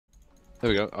There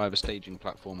we go. I have a staging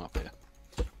platform up here.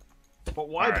 But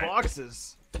why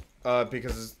boxes?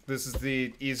 Because this is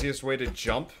the easiest way to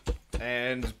jump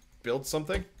and build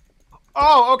something.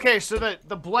 Oh, okay, so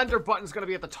the blender button's gonna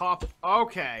be at the top.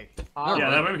 Okay. Yeah,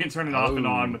 that way we can turn it off and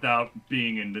on without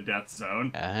being in the death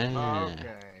zone.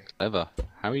 Okay. Clever.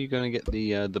 How are you going to get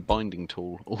the binding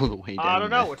tool all the way down I don't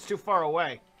know, there? it's too far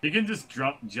away. You can just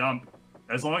jump.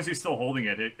 As long as you're still holding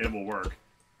it, it will work.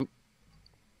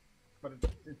 But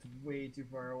it's way too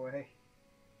far away.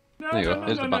 No, There you go. no,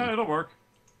 There's no, the no, button. it'll work.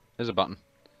 There's a button.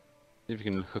 See if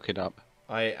you can hook it up.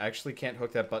 I actually can't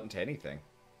hook that button to anything.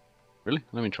 Really?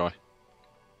 Let me try.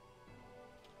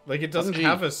 Like, it doesn't Bungee.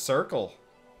 have a circle.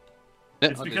 Yeah,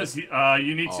 It's I'll do because it.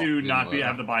 you need Oh, to didn't not work.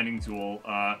 have the binding tool.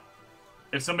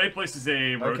 If somebody places a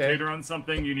rotator on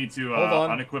something, you need to Hold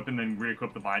on. unequip and then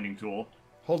re-equip the binding tool.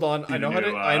 Hold on, I know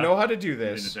how to do In the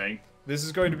this. thing. This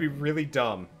is going to be really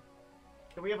dumb.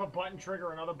 Do we have a button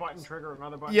trigger, another button trigger,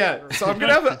 another button Yeah, trigger? so I'm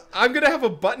gonna have a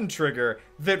button trigger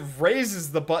that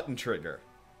raises the button trigger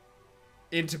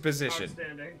into position.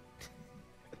 Outstanding.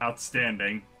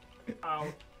 Outstanding.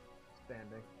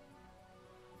 Outstanding.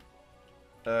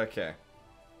 Okay.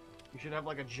 You should have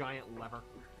like a giant lever.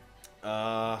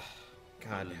 God,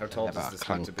 how tall does Lever this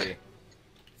need to clunk. be?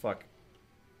 Fuck.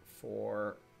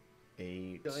 4,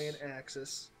 8, Giant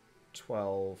axis.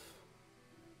 12,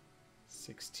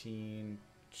 16,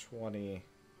 20.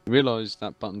 You realise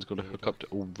that button's got to hook up to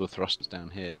all the thrusters down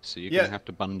here, so you're going to have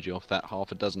to bungee off that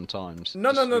half a dozen times.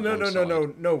 No, just no, with no, one no, no, no,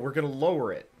 side. no. We're gonna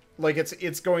lower it. Like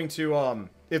it's going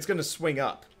to swing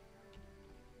up.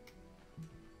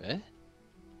 Eh?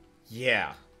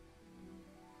 Yeah.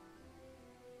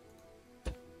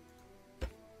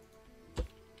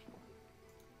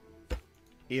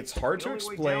 It's hard The to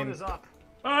only way down explain. is up.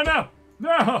 Oh no!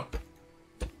 No!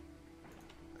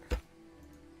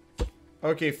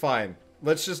 Okay, fine.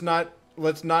 Let's not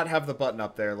have the button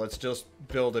up there. Let's just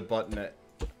build a button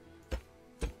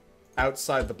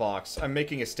outside the box. I'm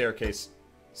making a staircase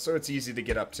so it's easy to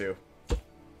get up to.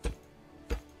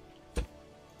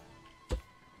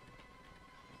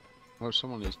 Well,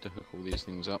 someone needs to hook all these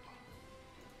things up.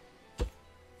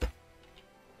 It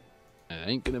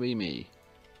ain't gonna be me.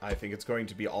 I think it's going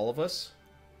to be all of us.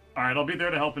 Alright, I'll be there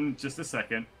to help in just a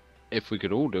second. If we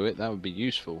could all do it, that would be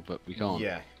useful, but we can't.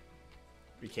 Yeah.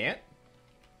 We can't?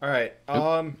 Alright,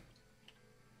 Nope.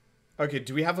 Okay,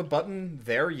 do we have a button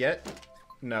there yet?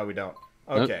 No, we don't.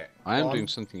 Nope. Okay. I am well, doing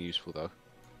something useful, though.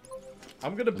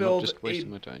 I'm gonna I'm not build just wasting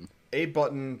my time. a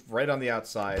button right on the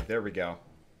outside. There we go.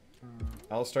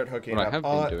 I'll start hooking What it I up.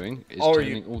 have been doing is oh, are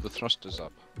turning all the thrusters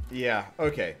up. Yeah,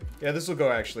 okay. Yeah, this will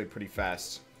go actually pretty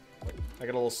fast. I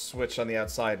got a little switch on the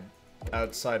outside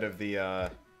of the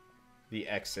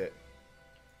exit.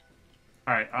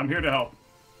 Alright, I'm here to help.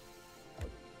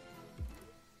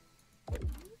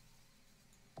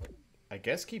 I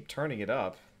guess keep turning it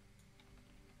up.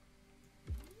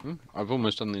 I've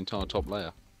almost done the entire top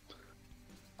layer.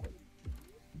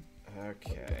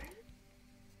 Okay.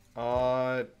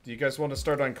 Do you guys want to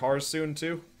start on cars soon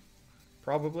too?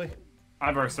 Probably.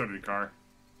 I've already started the car.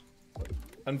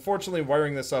 Unfortunately,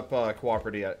 wiring this up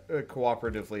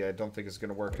cooperatively, I don't think is going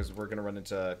to work because we're going to run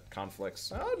into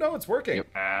conflicts. Oh no, it's working.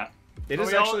 Yep. It Are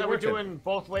is we all- actually are we working. doing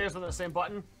both layers on the same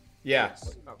button? Yeah.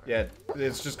 Yes. Okay. Yeah.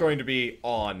 It's just going to be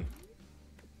on.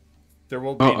 There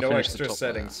will be Oh, I no finished the extra top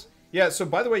settings. Yeah. So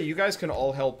by the way, you guys can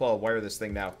all help wire this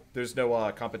thing now. There's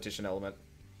no competition element.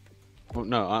 Well,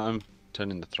 no, I'm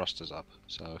turning the thrusters up,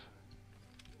 so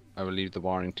I will leave the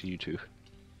wiring to you two.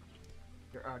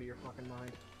 You're out of your fucking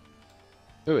mind.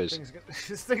 Who is?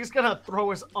 This thing's gonna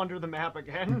throw us under the map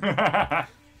again.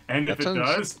 And That if it sounds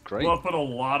does, great. we'll put a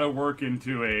lot of work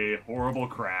into a horrible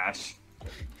crash.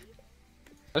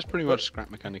 That's pretty much scrap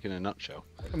mechanic in a nutshell.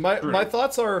 My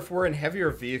thoughts are if we're in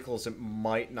heavier vehicles, it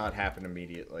might not happen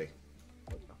immediately.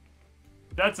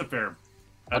 That's a fair.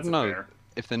 I That's don't know. fair.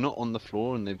 If they're not on the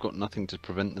floor and they've got nothing to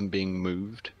prevent them being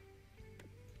moved,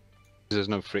 there's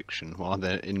no friction while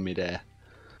they're in midair.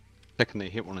 The second they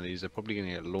hit one of these, they're probably going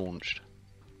to get launched.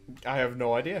 I have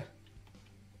no idea.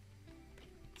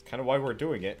 It's kind of why we're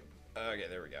doing it. Okay,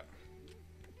 there we go.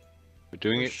 We're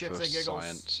doing For it shits for and giggles.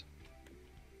 science.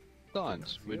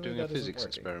 Science. We're Really, doing that a isn't physics working.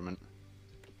 experiment.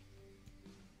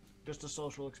 Just a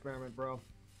social experiment, bro.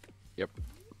 Yep.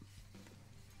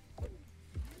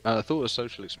 I thought a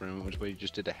social experiment was where you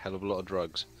just did a hell of a lot of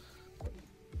drugs.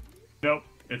 Nope,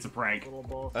 it's a prank. Little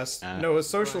both. No, a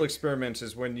social Right. experiment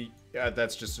is when you.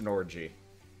 That's just an orgy.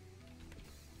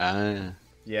 Ah.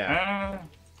 Yeah.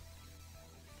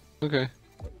 Okay.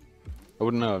 I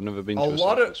wouldn't know. I've never been to A a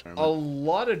lot social of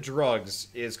experiment. drugs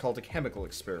is called a chemical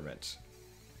experiment.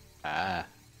 Ah.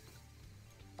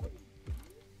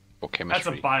 chemistry.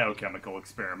 That's a biochemical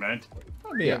experiment.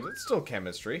 I mean, Yeah. it's still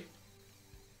chemistry.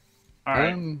 All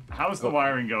right. How's the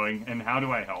wiring going, and how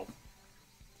do I help?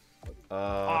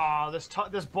 Oh,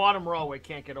 this bottom row I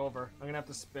can't get over. I'm gonna have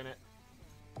to spin it.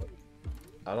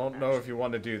 I don't know if you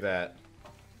want to do that.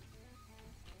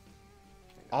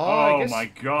 Oh, I guess... my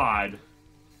god.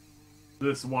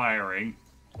 This wiring.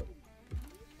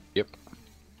 Yep.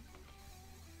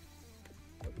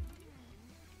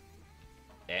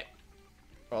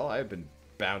 Well, I've been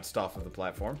bounced off of the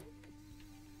platform.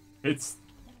 It's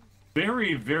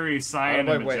very, very cyan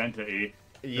and magenta-y.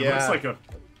 Yeah. It looks like a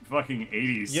fucking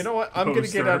 80s You know what? I'm gonna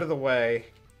get out of the way.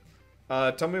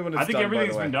 Tell me when it's done, I think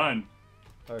everything's been done.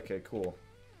 Okay, cool.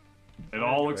 It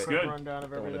all looks good. Rundown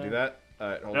of I want to everything. do that.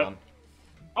 Alright, hold Yep. on.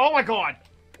 Oh my god!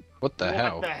 What the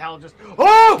hell? What the hell just...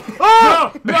 Oh!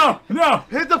 Oh! No! No!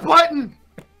 Hit the button!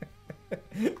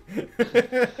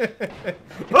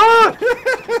 Ah!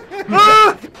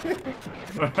 Ah!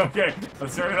 Okay,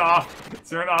 let's turn it off. Let's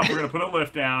turn it off. We're gonna put a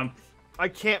lift down. I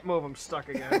can't move. I'm stuck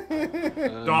again.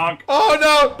 Donk. Oh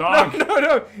no! Dog.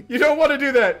 No! You don't want to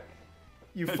do that.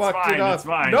 You It's fucked fine, it up. it's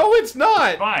fine. No, it's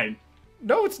not. Fine.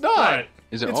 No, it's not. What?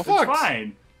 Is it It's off? fucked. It's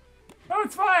fine. No,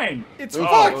 it's fine. It's Oh,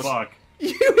 fucked. fuck. You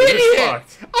is idiot!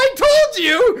 fucked. I told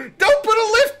you! Don't put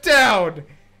a lift down!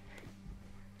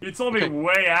 You told me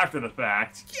way after the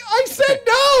fact. I said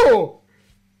no!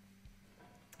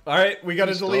 Alright, we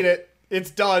gotta Please delete stop. it. It's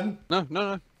done.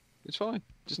 No. It's fine.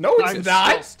 Just No, it's I'm not.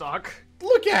 still stuck.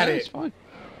 Look at no, it. it's fine.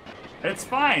 It's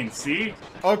fine, see?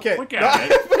 Okay. Look at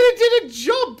it. But it didn't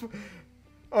jump!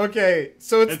 Okay,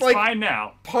 so it's, It's like fine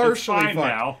now. partially it's fine fucked.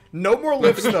 now. No more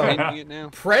lifts though. Painting it now.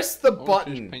 Press the I wanna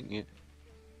finish button. painting it.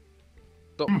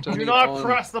 Stop turning Do it not on.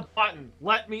 press the button.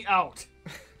 Let me out.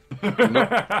 Do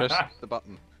not press the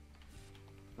button.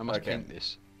 I must Okay. paint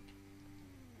this.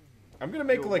 I'm gonna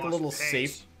make You like a must little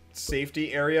paint.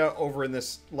 safety area over in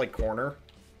this like corner.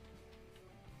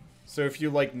 So if you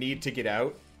like need to get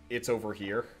out, it's over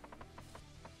here.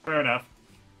 Fair enough.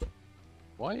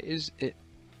 Why is it...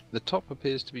 The top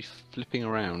appears to be flipping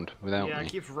around without Yeah, me. it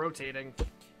keeps rotating.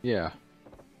 Yeah.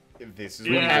 This is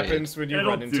Yeah, what happens when you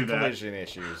it'll run into do that. collision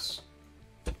issues.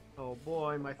 Oh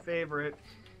boy, my favorite.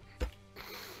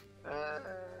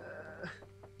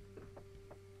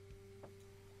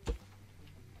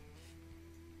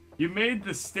 You made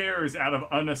the stairs out of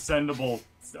unascendable,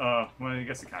 well, I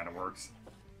guess it kind of works.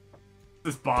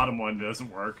 This bottom one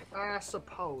doesn't work. I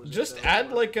suppose. it Just does.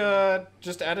 add like a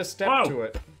step Whoa. to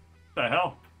it. What the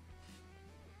hell?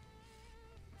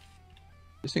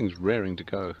 This thing's raring to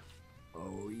go.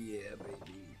 Oh yeah,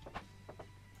 baby.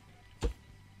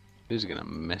 This is gonna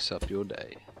mess up your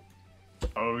day.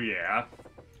 Oh yeah.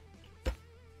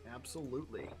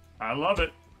 Absolutely. I love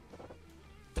it.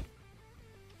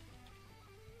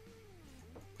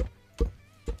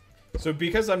 So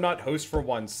because I'm not host for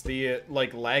once, the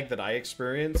like lag that I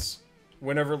experience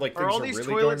whenever like Are things all are these really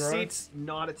toilet going wrong. seats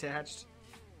not attached?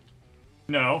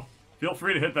 No. Feel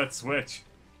free to hit that switch.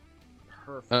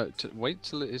 Perfect. Wait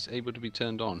till it is able to be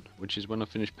turned on, which is when I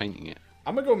finish painting it.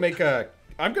 I'm gonna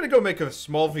go make a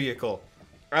small vehicle.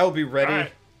 I'll be ready.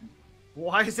 Alright.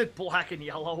 Why is it black and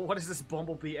yellow? What is this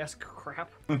Bumblebee-esque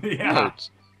crap? No, Yeah.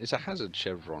 it's a hazard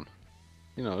chevron.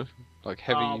 You know, like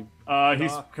heavy.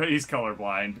 He's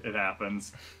colorblind. It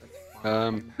happens.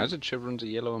 Hazard chevrons are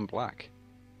yellow and black.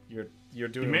 You're You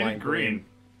doing made mine it green.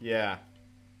 Yeah.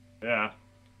 Yeah.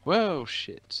 Well,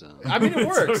 shit, son. I mean it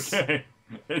works. It's okay.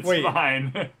 It's Wait.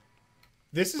 fine.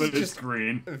 This is But it's just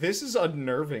green. this is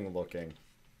unnerving looking.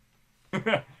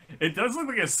 It does look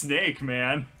like a snake,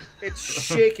 man. It's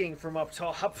shaking from up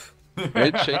top.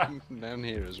 It's shaking from down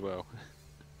here as well.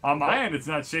 On my end, it's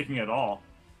not shaking at all.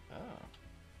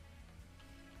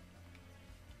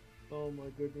 Oh my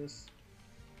goodness.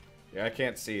 Yeah, I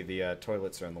can't see. The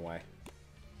toilets are in the way.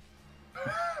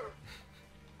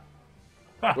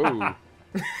 Whoa.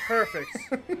 Perfect.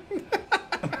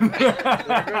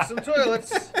 There goes some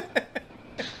toilets.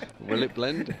 Will it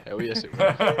blend? Hell yes, it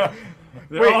will.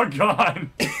 They're Wait. all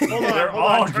gone. Hold on, They're hold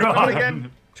all on. Turn it on gone.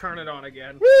 again. Turn it on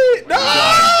again. Whee! No!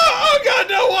 Oh god,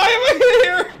 no! Why am I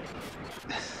here?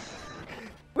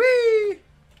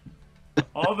 Whee!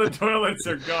 All the toilets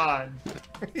are gone.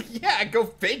 Yeah, go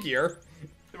figure.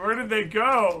 Where did they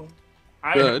go?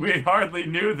 Good. We hardly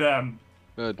knew them.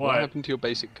 Bird, What? what happened to your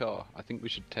basic car? I think we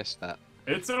should test that.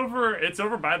 It's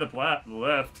over by the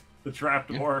left. The trap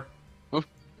door. Oh.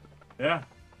 Yeah.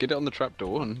 Get it on the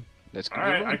trapdoor and let's go. All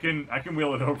right, I can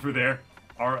wheel it over there.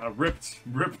 A ripped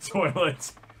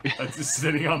toilet that's just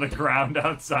sitting on the ground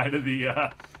outside of the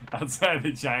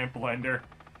giant blender.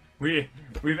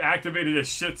 We've activated a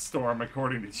shitstorm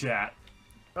according to chat.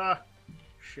 Ah,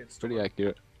 shit. Pretty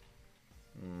accurate.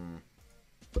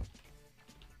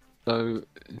 So,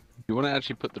 you want to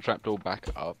actually put the trapdoor back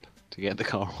up to get the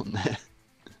car on there?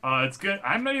 It's good.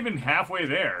 I'm not even halfway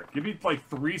there. Give me like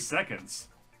 3 seconds.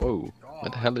 Whoa,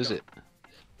 what the hell is it?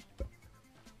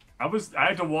 I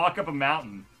had to walk up a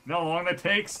mountain. You know how long that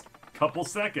takes? Couple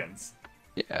seconds.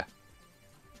 Yeah.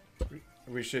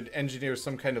 We should engineer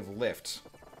some kind of lift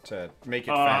to make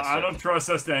it faster. I don't trust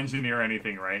us to engineer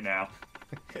anything right now.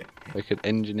 I could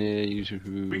engineer you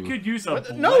to... We could use a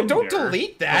blender. No, don't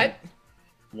delete that!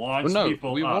 Launch Well, no,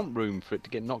 people we up. want room for it to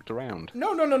get knocked around.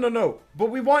 No. But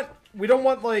we don't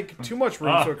want, like, too much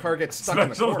room so a car gets stuck in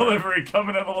the Special corner. delivery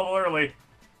coming up a little early.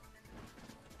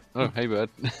 Oh, hey, bud.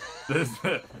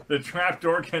 The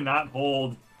trapdoor cannot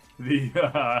hold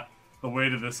the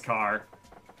weight of this car.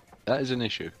 That is an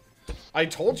issue. I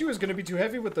told you it was going to be too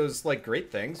heavy with those, like,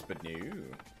 great things, but no.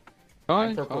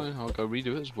 Fine, purple. fine, I'll go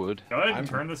redo it as wood. Go ahead and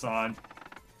turn this on.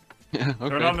 Yeah, okay.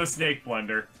 Turn on the snake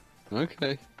blender.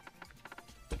 Okay.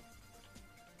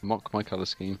 Mock my colour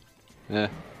scheme. Yeah.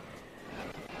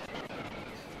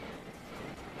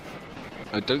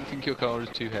 I don't think your car is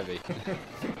too heavy.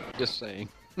 Just saying.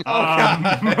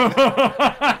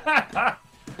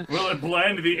 Will it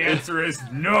blend? The answer is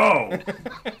no.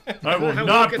 I will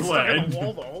not Get stuck in blend. the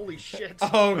wall, though. Holy shit.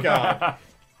 Oh, God.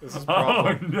 This is a Oh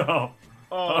problem. no.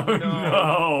 Oh, Oh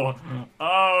no.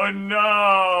 Oh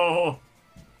no.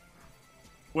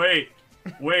 Wait.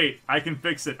 I can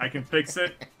fix it.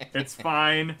 It's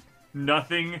fine.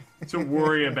 Nothing to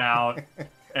worry about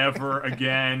ever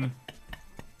again.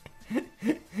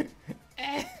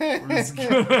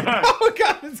 Oh,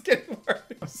 God, it's getting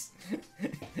worse.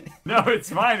 No, it's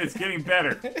fine. It's getting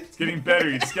better. You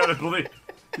just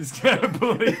gotta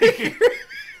believe.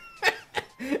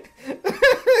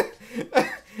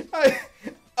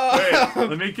 Wait,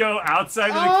 let me go outside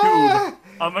of the cube.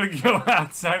 I'm gonna go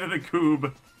outside of the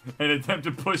cube and attempt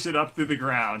to push it up through the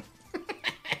ground.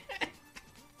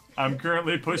 I'm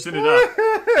currently pushing it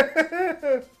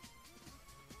up.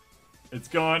 It's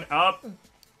going up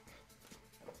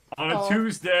on a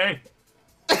Tuesday.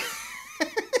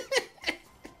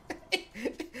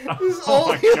 This Oh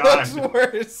my only God. looks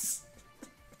worse.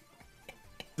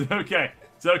 It's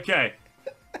okay.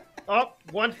 Oh,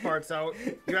 one part's out.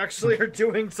 You actually are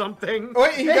doing something.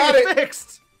 Wait, you got it.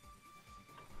 Fixed.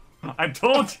 I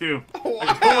told you. I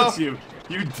Wow. told you.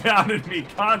 You doubted me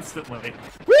constantly.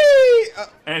 Whee!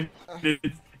 And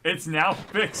it's now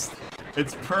fixed.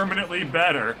 It's permanently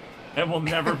better and will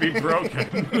never be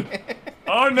broken.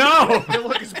 Oh no! Hey,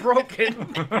 look, it's broken.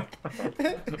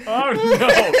 Oh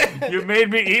no! You made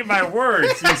me eat my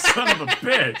words, you son of a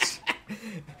bitch!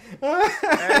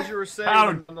 As you were saying,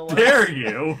 How nonetheless. dare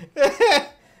you?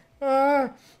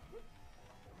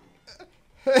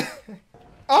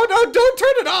 Oh no, don't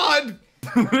turn it on!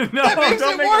 No, That makes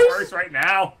don't it make worse. it worse right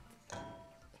now.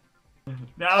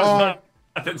 Now is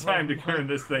not the time to turn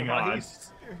this thing on.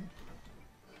 Christ.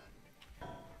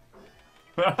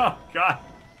 Oh god.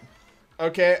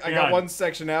 Okay, I Hang got on. one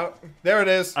section out. There it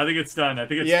is. I think it's done. I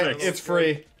think it's Yeah, fixed. it's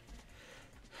free.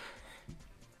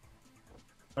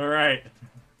 Alright.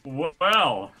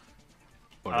 Well,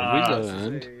 What have we This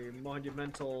learned? is a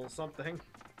monumental something.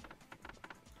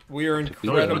 We are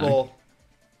incredible.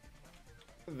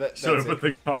 That's should have it.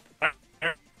 put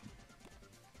the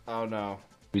Oh no.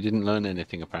 We didn't learn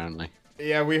anything, apparently.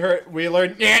 Yeah, we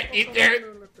learned. Yeah, eat there.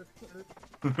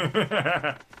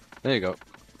 There you go.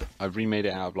 I've remade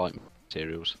it out of light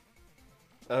materials.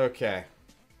 Okay.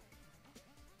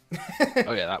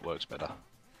 Oh yeah, that works better.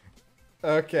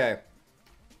 Okay.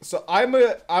 So I'm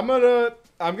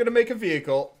gonna make a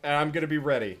vehicle and I'm gonna be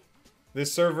ready.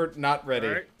 This server not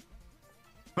ready.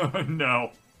 Alright.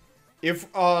 No.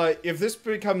 If this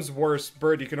becomes worse,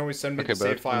 Bird, you can always send me Okay, the save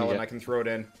Bird, file yeah. and I can throw it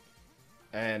in.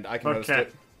 And I can host Okay.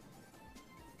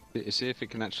 it. See if it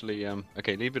can actually.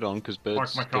 Okay, leave it on because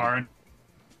birds Park my car in.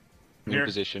 in Here.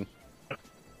 position.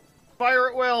 Fire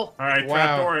at will. Alright, Wow.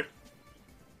 trapdoor it.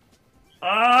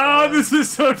 Oh, this is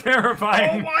so Oh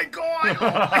terrifying! my god!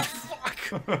 Oh my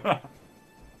fuck!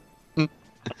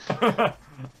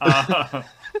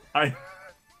 I.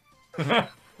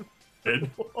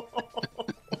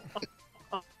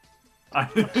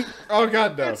 Oh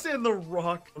god, no. It's in the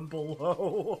rock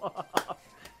below.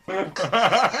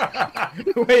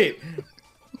 Wait.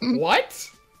 What?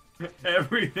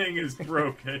 Everything is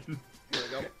broken. There we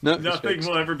go. No, it's Nothing fixed.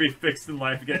 will ever be fixed in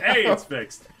life again. Hey, it's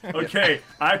fixed. Okay,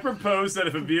 I propose that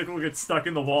if a vehicle gets stuck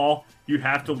in the wall, you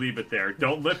have to leave it there.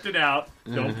 Don't lift it out.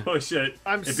 Don't push it.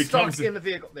 I'm it stuck in the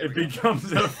vehicle. There It we go.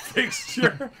 becomes a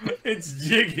fixture. It's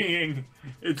jigging.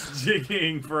 It's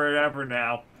jigging forever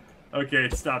now. Okay,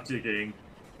 it stopped jigging.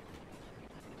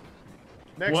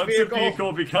 Next Once vehicle. a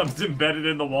vehicle becomes embedded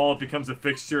in the wall, it becomes a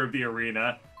fixture of the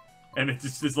arena. And it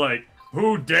just is like,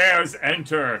 who dares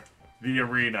enter the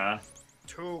arena?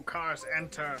 2 cars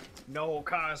enter, no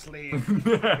cars leave.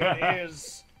 It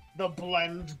is the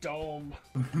Blend Dome.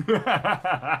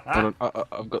 Hold on,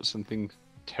 I've got something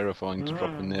terrifying to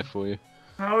drop in there for you.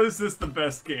 How is this the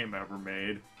best game ever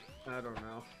made? I don't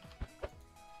know.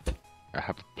 I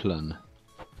have a plan.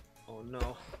 Oh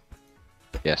no.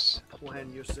 Yes.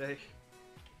 Plan, you say?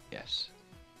 Yes.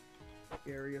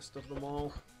 Scariest of them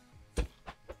all.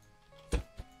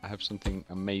 I have something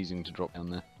amazing to drop down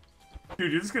there.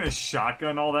 Dude, you're just gonna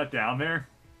shotgun all that down there?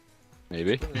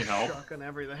 Maybe. You know? Shotgun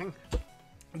everything.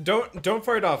 Don't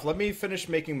fire it off. Let me finish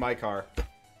making my car.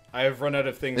 I have run out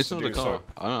of things It's to not do. a car.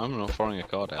 So I'm not firing a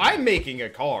car down. I'm making a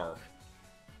car.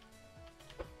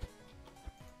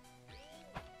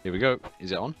 Here we go.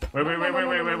 Is it on?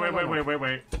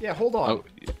 Wait. Yeah, hold on.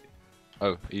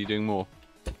 Oh, are you doing more?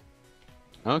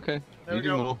 Okay. There you we do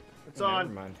go. more. It's Never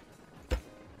on. mind.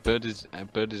 Bird is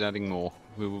adding more.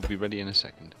 We will be ready in a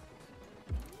second.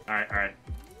 Alright.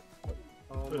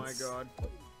 Oh my god.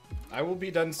 I will be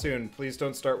done soon. Please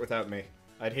don't start without me.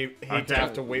 I'd hate to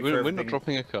have to wait for We're everything. not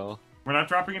dropping a car. We're not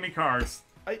dropping any cars.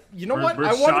 You know We're, what? we're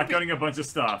I want to shotgunning a bunch of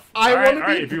stuff. I want to be.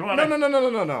 Alright, if you wanna...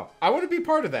 No. I want to be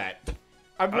part of that.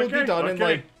 I will be done in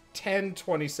like 10,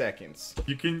 20 seconds.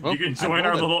 You can Well, join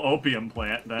our little opium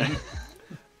plant then.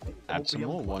 Add some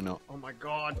more. Why not? Oh my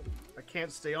god. I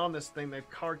can't stay on this thing. The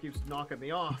car keeps knocking me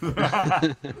off.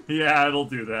 Yeah, it'll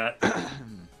do that.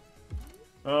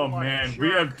 Oh What a man, we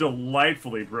jerk. have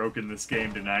delightfully broken this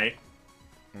game tonight.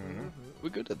 We're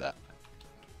good at that.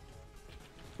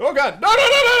 Oh god! No!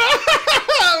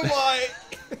 Why?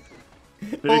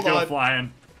 Did Hold it go on.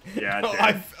 flying? Yeah, it No,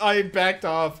 did. I backed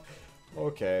off.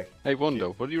 Okay. Hey, Wanda,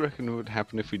 what do you reckon would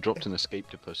happen if we dropped an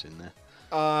escaped-a-pus in there?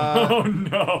 Oh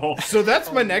no! So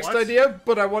that's my Oh, next what? idea,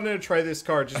 but I wanted to try this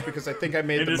car just because I think I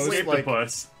made It the is most like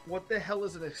puss. What the hell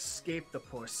is an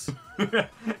escape-the-puss?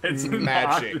 It's an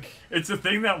Magic. It's a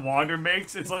thing that Wander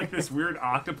makes. It's like this weird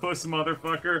octopus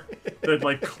motherfucker that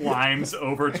like climbs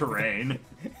over terrain,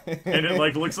 and it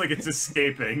like looks like it's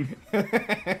escaping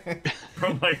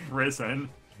from like prison.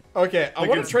 Okay, I Like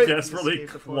want it's to try. desperately Escape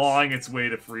the puss. clawing its way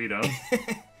to freedom.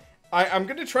 I'm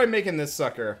gonna try making this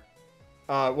sucker.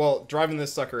 Well, driving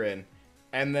this sucker in,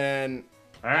 and then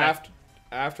All right,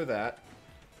 after that,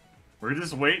 we're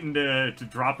just waiting to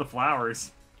drop the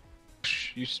flowers.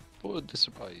 Shh, you spoiled the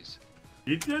surprise.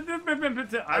 You did. I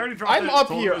already dropped I'm it. up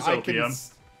Told here. it was I opium.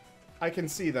 can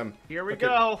see them. Here we Okay.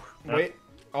 go. Wait,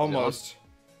 almost.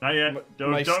 Not yet.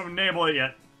 My- Don't enable it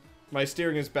yet. My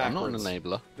steering is I'm not backwards. an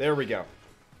enabler. There we go.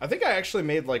 I think I actually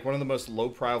made like one of the most low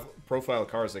profile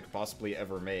cars I could possibly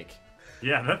ever make.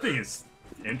 Yeah, that thing is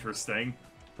interesting.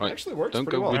 Right, Actually works don't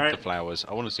pretty go well. with Alright. the flowers.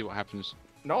 I want to see what happens.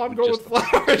 No, I'm With going just with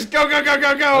flowers. Go!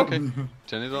 Okay,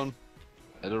 turn it on.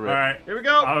 Let it All rip. right. Here we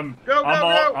go. Go.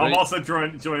 I'm Wait. also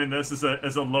joining this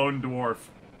as a lone dwarf.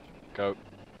 Go.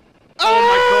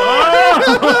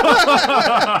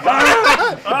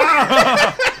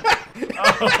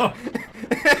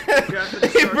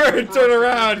 Hey, bird, turn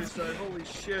around. Holy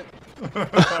shit.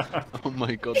 Oh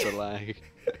my god, the lag.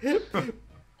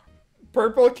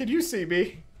 Purple, can you see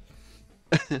me?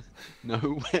 No,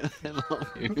 where the hell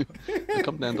are you? I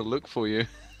come down to look for you.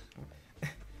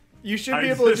 You should I be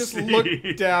able to just just look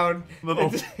see down.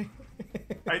 little-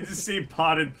 I just see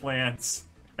potted plants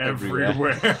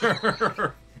Everywhere.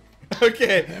 everywhere.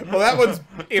 Okay, well that one's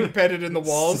embedded in the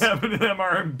walls. 7 of them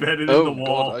are embedded Oh in the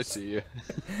wall. god, I see you.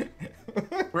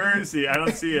 Where is he? I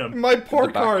don't see him. My poor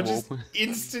The back car wall. just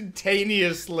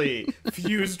instantaneously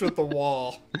fused with the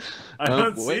wall. I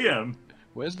don't see wait. him.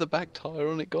 Where's the back tire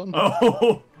on it gone?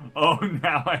 Oh,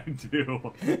 now I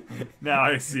do. Now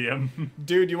I see him.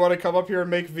 Dude, you want to come up here and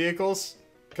make vehicles?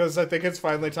 Because I think it's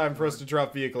finally time for us to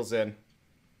drop vehicles in.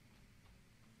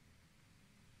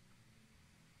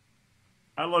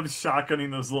 I love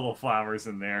shotgunning those little flowers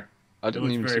in there. I didn't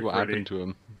looks even very see what pretty. happened to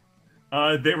him.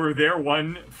 They were there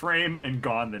one frame and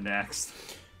gone the next.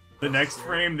 The next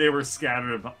frame, they were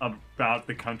scattered about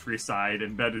the countryside,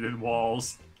 embedded in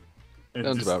walls. And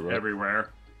Sounds just about right. everywhere.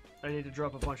 I need to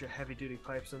drop a bunch of heavy-duty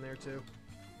pipes in there too.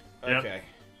 Yep. Okay.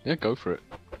 Yeah, go for it.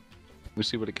 We'll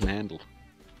see what it can handle.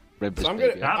 Red So I'm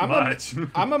baby. gonna, Not much.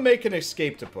 I'm gonna make an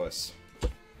escape-to-puss.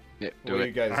 Yeah, do Will it.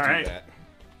 you guys Alright. do that?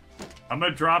 I'm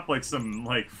gonna drop like some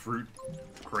like fruit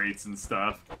crates and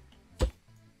stuff.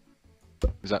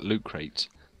 Is that loot crates?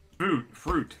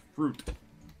 Fruit.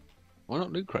 Why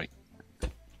not loot crate?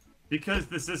 Because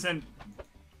this isn't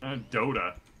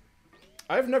Dota.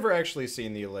 I've never actually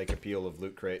seen the like appeal of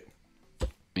Loot Crate.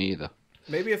 Me either.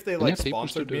 Maybe if they Yeah, like people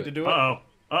sponsored still me do to it. do it.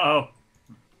 Uh-oh.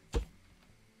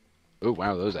 Oh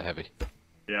wow, those are heavy.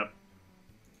 Yep.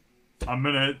 I'm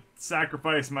gonna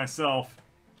sacrifice myself.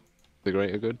 The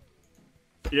greater good.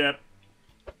 Yep.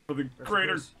 For the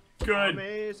greater good.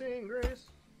 Amazing grace.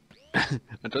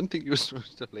 I don't think you were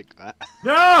supposed to lick that.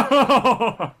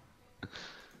 No!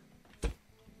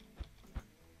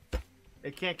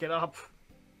 It can't get up.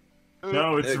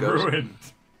 No, it's There it goes. ruined.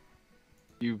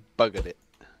 You buggered it.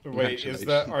 Wait,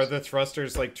 are the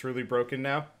thrusters like truly broken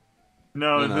now?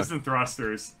 No, No. this isn't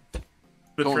thrusters.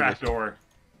 The Go on, lift. trapdoor.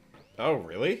 Oh,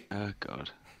 really? Oh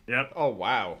god. Yep. Oh,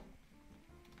 wow.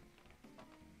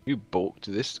 You balked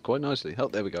this quite nicely. Oh,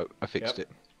 there we go. I fixed Yep.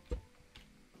 it.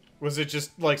 Was it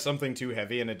just like something too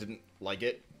heavy and it didn't like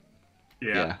it?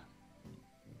 Yeah.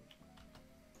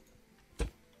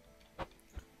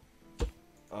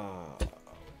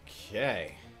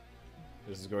 Okay.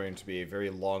 This is going to be a very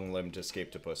long-limbed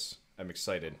escapetopus. I'm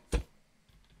excited.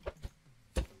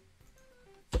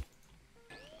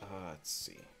 Let's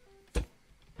see.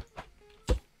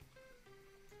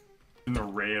 An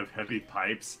array of heavy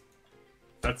pipes.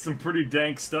 That's some pretty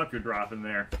dank stuff you're dropping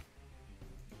there.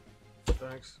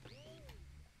 Thanks.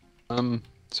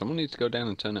 Someone needs to go down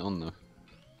and turn it on though.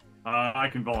 I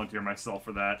can volunteer myself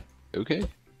for that. Okay.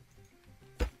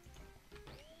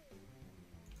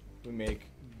 We make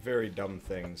very dumb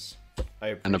things.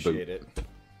 I And a boot. appreciate it.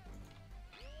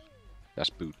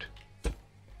 That's boot.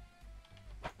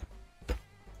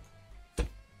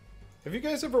 Have you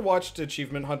guys ever watched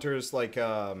Achievement Hunters, like,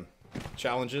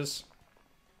 challenges?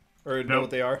 Or know Nope. what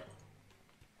they are?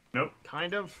 Nope.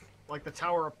 Kind of. Like the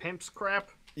Tower of Pimps crap.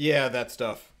 Yeah, that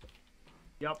stuff.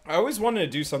 Yep. I always wanted to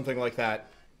do something like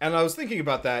that. And I was thinking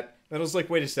about that, and I was like,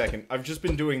 wait a second, I've just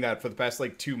been doing that for the past,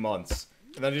 like, 2 months.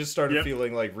 And then I just started Yep.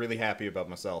 feeling, like, really happy about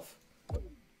myself.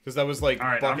 Because that was, like, All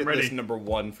right, I'm bucket ready. list number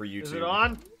 1 for YouTube. Is it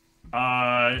on?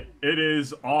 It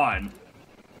is on.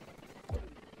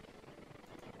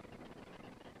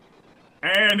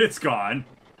 And it's gone.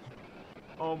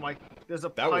 Oh my! There's a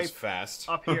That pipe was fast.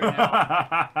 up here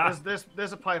now.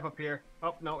 There's a pipe up here.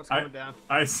 Oh no, it's coming down.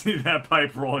 I see that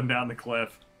pipe rolling down the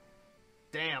cliff.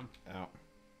 Damn. Ow.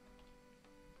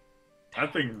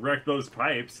 That thing wrecked those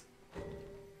pipes.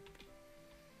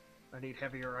 I need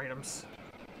heavier items.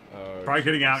 Oh, Probably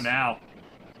getting out jeez. now.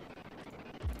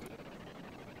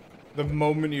 The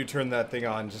moment you turn that thing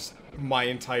on, just my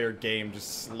entire game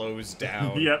just slows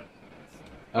down. Yep.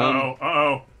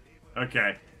 Uh-oh.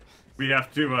 Okay. We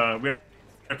have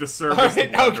to service All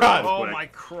right, the oh water God. real Oh quick. my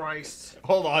Christ!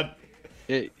 Hold on.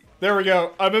 It, There we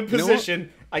go. I'm in know what?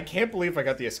 position. I can't believe I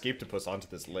got the escapetopus onto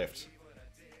this lift.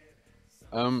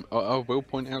 I will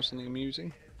point out something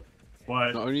amusing.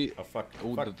 What? Not only Oh, fuck.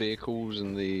 all fuck. the vehicles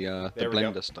and the There we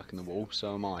go. blender stuck in the wall,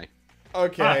 so am I.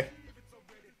 Okay.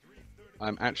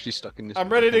 I'm actually stuck in this. I'm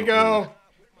ready to I cannot go.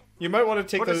 You might want to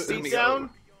take Put a the... seat down,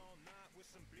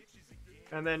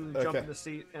 and then jump Okay. in the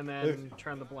seat, and then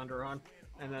turn the blender on,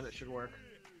 and then it should work.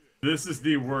 This is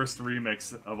the worst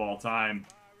remix of all time.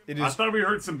 It I is... thought we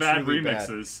heard some bad truly bad.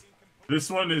 remixes. This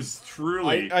one is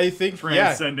truly I think,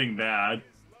 transcending bad.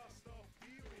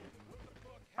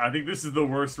 I think this is the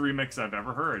worst remix I've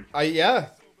ever heard. yeah.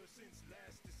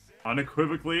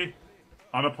 Unequivocally,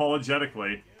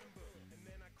 unapologetically.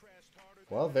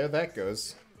 Well, there that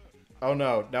goes. Oh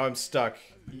no, now I'm stuck.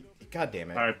 God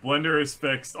damn it. Alright, blender is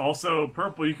fixed. Also,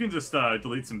 purple, you can just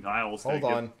delete some tiles. Hold take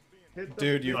it. on. Hit the-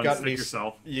 Dude, you've Unstick got me...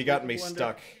 yourself. You got me Blender.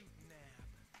 stuck.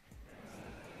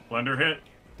 Blender hit.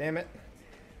 Damn it.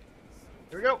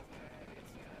 Here we go.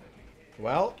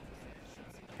 Well,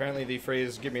 apparently the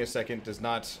phrase "give me a second" does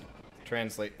not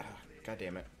translate. Ah, God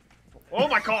damn it. Oh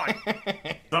my God!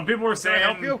 Some people were Can I saying.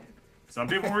 help you? Some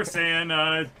people were saying, you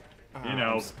I'm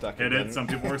know, stuck hit again. it. Some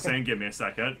people were saying, give me a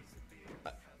second.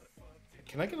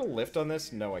 Can I get a lift on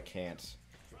this? No, I can't.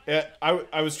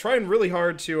 I was trying really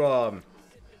hard to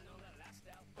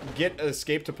get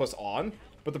Escapetopus on,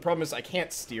 but the problem is I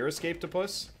can't steer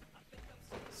Escapetopus.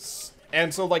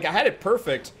 And so like I had it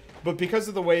perfect, but because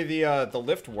of the way the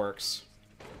lift works,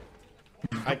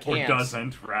 I Or can't.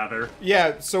 doesn't, rather.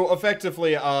 Yeah, so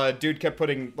effectively, dude kept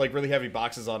putting like really heavy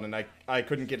boxes on, and I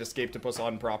couldn't get Escapetopus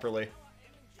on properly.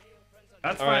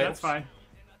 That's All fine, right. that's fine.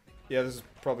 Yeah, this is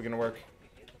probably gonna work.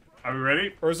 Are we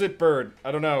ready? Or is it bird?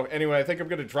 I don't know. Anyway, I think I'm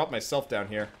gonna drop myself down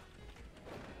here.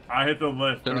 I hit the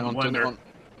lift Turn it or on, the turn it blender. on.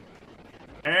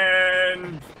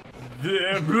 And...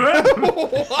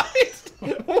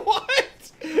 What?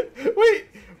 What? Wait,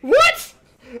 what?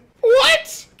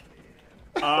 What?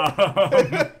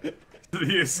 The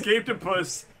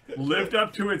Escapetopus lived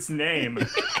up to its name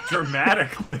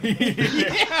dramatically.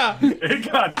 Yeah,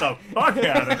 It got the fuck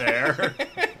out of there.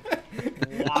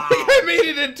 Wow. I made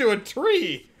it into a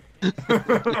tree.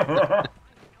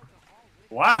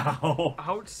 Wow.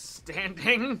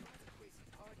 Outstanding.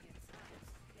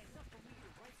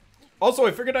 Also,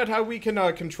 I figured out how we can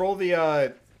control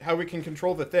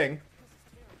the thing.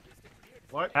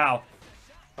 What? How?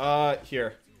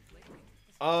 Here.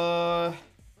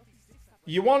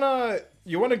 You wanna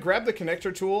grab the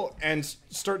connector tool and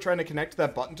start trying to connect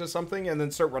that button to something, and then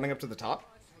start running up to the top.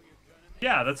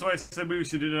 Yeah, that's why I said we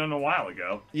should do it a while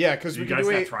ago. Yeah, because we You can guys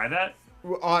do not a. try that?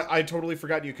 I totally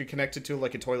forgot you could connect it to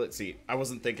like a toilet seat. I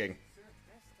wasn't thinking.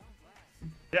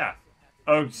 Yeah.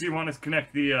 Oh, so you want to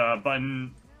connect the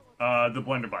button, the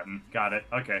blender button? Got it.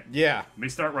 Okay. Yeah. Let me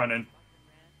start running.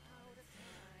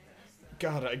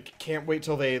 God, I can't wait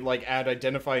till they like add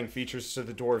identifying features to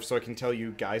the dwarf so I can tell you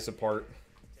guys apart.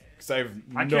 Because I have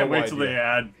no idea. I can't wait till they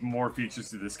add more features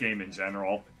to this game in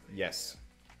general. Yes.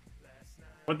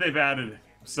 What they've added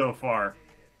so far,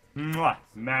 mwah,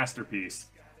 masterpiece.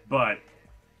 But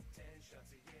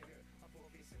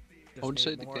I would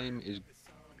say the game is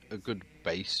a good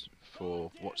base for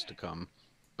what's to come.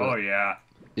 oh yeah.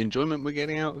 The enjoyment we're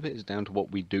getting out of it is down to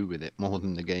what we do with it more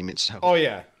than the game itself. Oh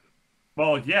yeah.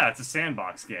 Well, yeah, it's a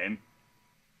sandbox game.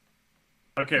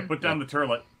 Okay, put down the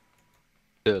turlet.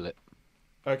 Feel it.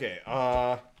 Okay.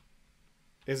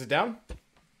 Is it down?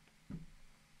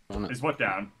 On it. Is what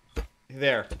down?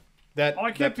 There. That Oh,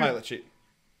 I can't do- pilot sheet.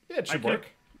 Yeah, it should I can't-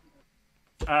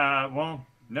 work. Well,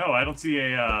 no, I don't see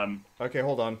a Okay,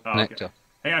 hold on. oh, okay. Connector.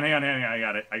 Hang on. I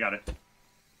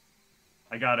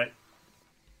got it.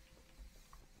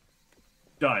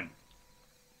 Done.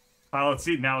 Pilot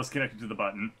seat now is connected to the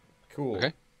button. Cool.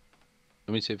 Okay.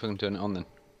 Let me see if I can turn it on then.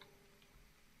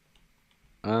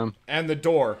 And the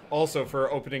door, also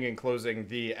for opening and closing,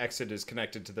 the exit is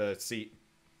connected to the seat.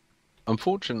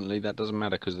 Unfortunately, that doesn't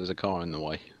matter because there's a car in the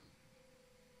way.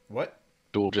 What?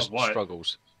 Door just what?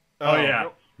 struggles. Oh, yeah.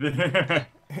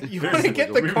 You want to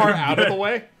get the car out of the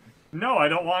way? No, I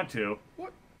don't want to.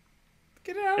 What?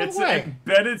 Get it out of It's the way.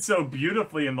 embedded so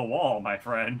beautifully in the wall, my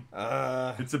friend.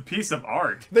 It's a piece of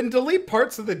art. Then delete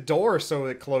parts of the door so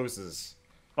it closes.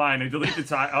 Fine, I delete the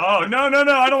time. Oh, no,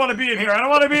 I don't want to be in here. I don't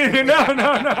want to be in here.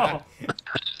 No.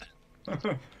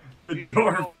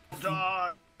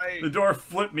 The door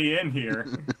flipped me in here.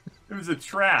 It was a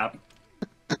trap.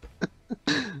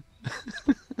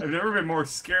 I've never been more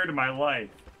scared in my life.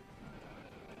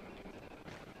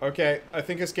 Okay, I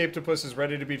think Escapetopus is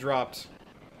ready to be dropped.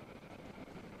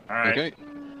 Alright. Okay.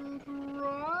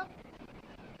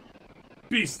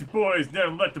 Beastie Boys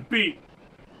never let the beat.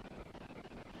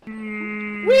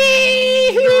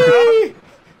 Whee!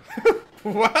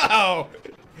 Wow!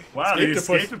 Wow, the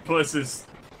Escapetopus. Escapetopus is...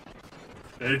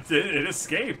 It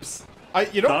escapes.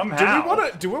 You know, Somehow.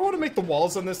 do we want to make the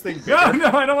walls on this thing bigger? No,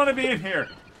 I don't want to be in here.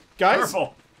 Guys,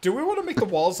 Careful. do we want to make the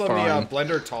walls on the Fine.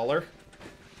 blender taller?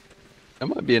 That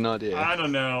might be an idea. I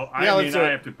don't know. Yeah, I let's mean, do I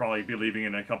it. have to probably be leaving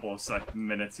in a couple of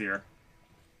minutes here.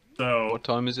 So, What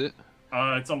time is it?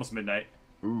 it's almost midnight.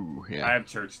 Ooh, I yeah. have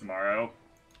church tomorrow.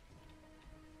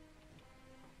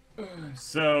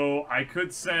 So, I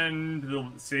could send the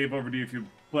save over to you if you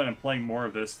plan on playing more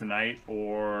of this tonight,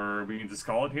 or we can just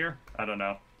call it here? I don't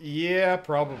know. Yeah,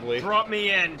 probably. Drop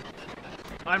me in.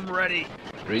 I'm ready.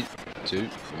 3, 2,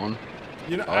 1.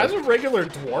 You know, Oh. as a regular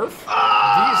dwarf,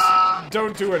 these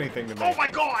don't do anything to me. Oh my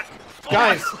god!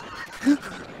 Guys,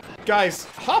 guys,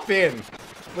 hop in.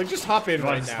 Like, just hop in You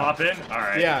want right to just now. hop in?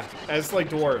 Alright. Yeah, as like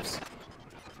dwarves.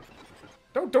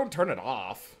 Don't turn it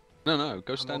off. No,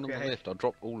 go stand on okay. the lift. I'll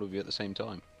drop all of you at the same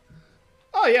time.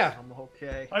 Oh yeah. I'm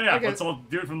okay. Oh yeah, Okay. let's all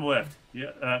do it from the lift.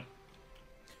 Yeah,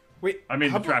 Wait. I mean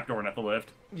how the about- trapdoor, not the lift.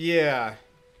 Yeah.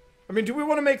 I mean, do we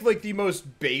want to make like the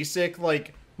most basic,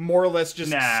 like more or less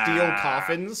just Nah. steel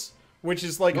coffins, which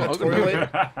is like No, a I'll go- toilet,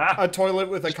 a toilet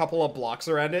with a couple of blocks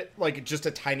around it, like just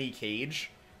a tiny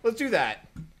cage? Let's do that.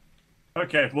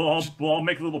 Okay, we'll all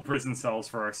make little prison cells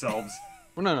for ourselves.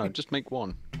 Well, no, just make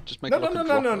one. Just make No, it no, like no, a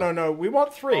no, no, dropper. no, no. We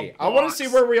want 3. A I want to box. see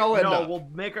where we all end no, up. we'll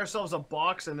make ourselves a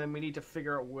box and then we need to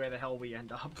figure out where the hell we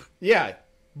end up. Yeah,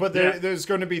 but Yeah. there's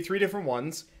going to be 3 different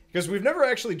ones because we've never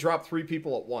actually dropped 3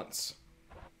 people at once.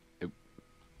 Nope.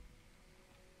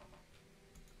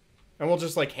 And we'll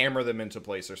just like hammer them into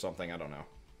place or something. I don't know.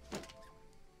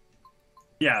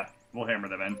 Yeah, we'll hammer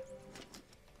them in.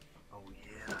 Oh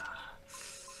yeah.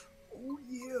 Oh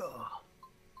yeah.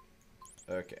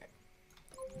 Okay.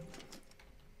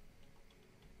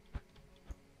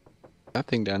 That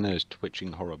thing down there is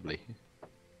twitching horribly.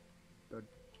 Good.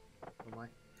 Am I?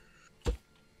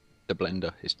 The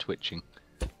blender is twitching.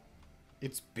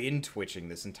 It's been twitching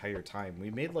this entire time. We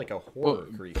made like a horror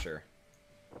Well- creature.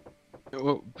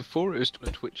 Well, before it was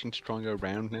twitching to try and go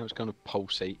around, now it's kind of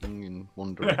pulsating in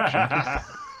one direction.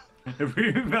 If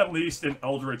we've at least an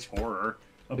eldritch horror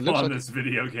looks upon like this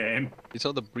video game. It's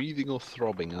either breathing or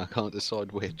throbbing. I can't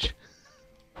decide which.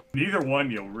 Neither one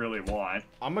you'll really want.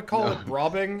 I'm gonna call it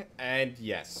robbing, and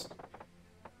yes.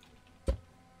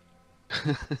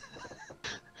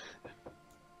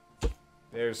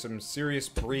 There's some serious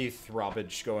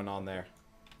breath-robbage going on there.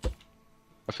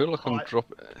 I feel like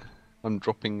I'm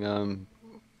dropping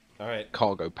Alright,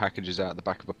 cargo packages out the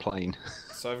back of a plane.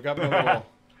 so I've got my little...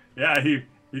 Yeah, you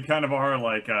kind of are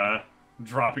like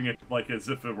dropping it like as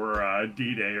if it were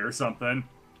D-Day or something.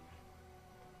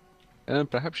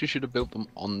 Perhaps you should have built them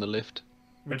on the lift.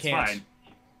 We It's can't. fine.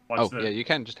 Watch Yeah, you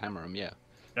can just hammer them. Yeah,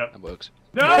 Yep. that works.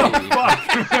 No! Hey.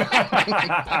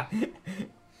 Fuck!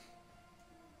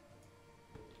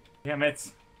 Damn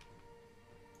it.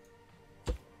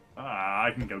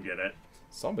 I can go get it.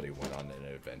 Somebody went on an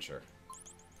adventure.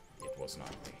 It was not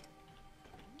me.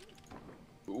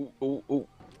 Ooh, ooh, ooh.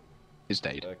 He's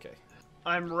dead. Okay.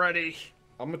 I'm ready.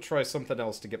 I'm gonna try something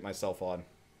else to get myself on.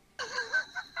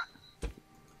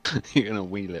 You're gonna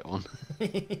wheel it on.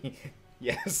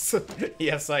 Yes.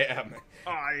 Yes, I am.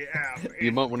 I am.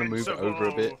 You might want to move it over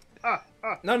a bit.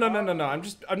 No. I'm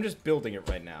just building it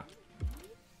right now.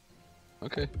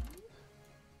 Okay.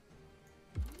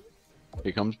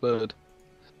 Here comes Bird.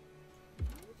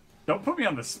 Don't put me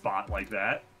on the spot like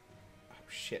that. Oh,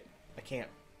 shit. I can't.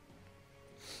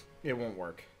 It won't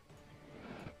work.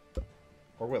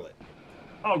 Or will it?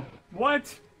 Oh,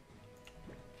 what?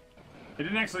 I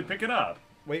didn't actually pick it up.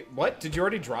 Wait, what? Did you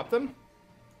already drop them?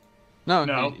 No,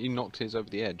 No. He knocked his over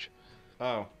the edge.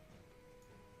 Oh.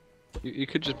 You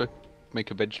could just make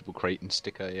a vegetable crate and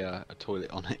stick a toilet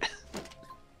on it.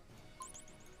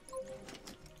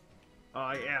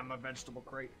 I am a vegetable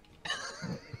crate.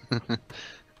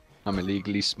 I'm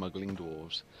illegally smuggling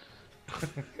dwarves.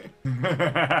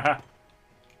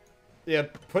 Yeah,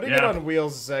 putting it on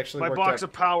wheels is actually My worked box out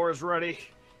of power is ready.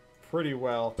 pretty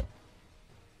well.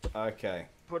 Okay.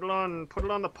 Put it on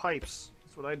the pipes.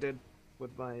 That's what I did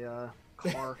with my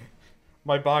car.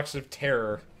 My box of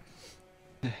terror.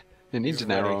 It needs He's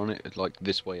an arrow ready. on it, like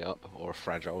this way up, or a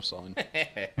fragile sign.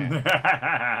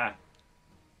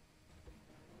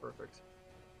 Perfect.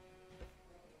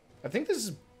 I think this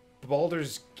is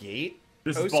Baldur's Gate.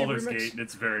 This is OC Baldur's remix? Gate, and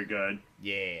it's very good.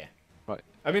 Yeah. Right.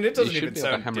 I mean, it doesn't You should even be able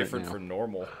to sound hammer it different now. from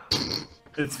normal.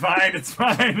 It's fine, it's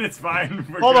fine, it's fine.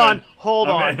 We're Hold good. on, hold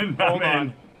I'm on, in, hold I'm on.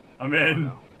 in. I'm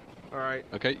in. All right.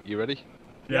 Okay, you ready?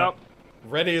 Yep.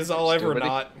 Ready as I'll Still ever ready?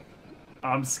 not.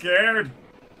 I'm scared.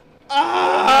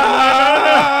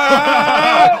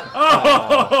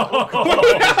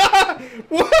 Ah!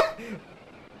 What?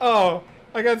 Oh,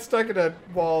 I got stuck in a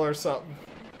wall or something.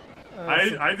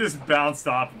 I just bounced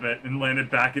off of it and landed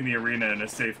back in the arena in a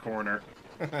safe corner.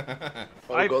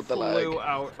 I flew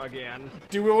out again.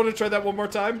 Do we want to try that one more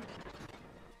time?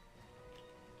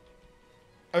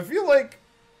 I feel like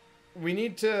we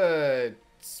need to...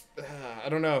 I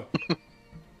don't know.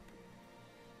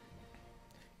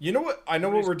 You know what? I know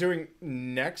what we're doing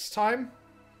next time.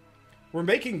 We're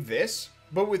making this,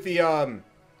 but with the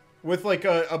with like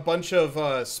a bunch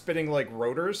of spinning like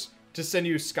rotors to send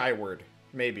you skyward,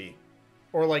 maybe,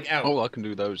 or like out. Oh, I can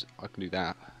do those. I can do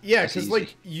that. Yeah, That's because easy.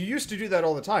 like you used to do that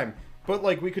all the time, but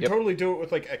like we could Yep. totally do it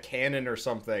with like a cannon or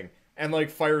something, and like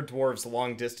fire dwarves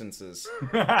long distances.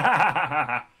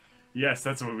 Yes,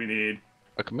 that's what we need.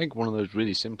 I can make one of those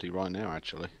really simply right now,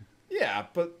 actually. Yeah,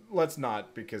 but let's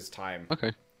not because time.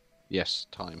 Okay. Yes,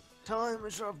 time. Time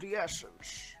is of the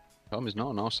essence. Time is not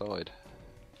on our side.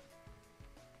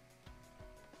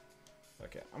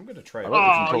 Okay, I'm gonna try. I it. like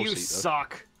the Oh, control you seat, though.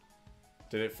 suck.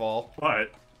 Did it fall?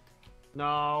 What?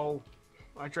 No.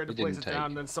 I tried to It place it didn't down, take.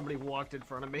 and then somebody walked in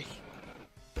front of me.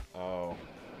 Oh.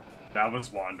 That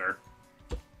was Wander.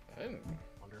 I didn't...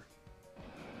 Wonder.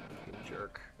 You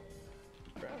jerk.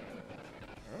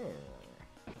 Oh.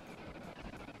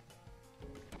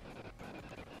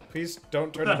 Please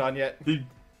don't turn it on yet.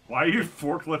 Why are you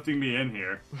forklifting me in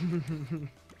here?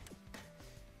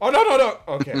 Oh no!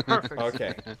 Okay. Perfect.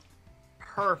 Okay.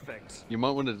 Perfect. You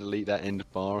might want to delete that end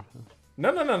bar. No,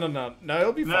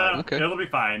 it'll be No, fine. Okay. it'll be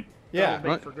fine. Yeah. That'll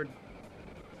make right. for good.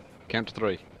 Count to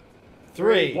 3.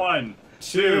 3, 1,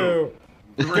 2,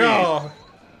 3. go!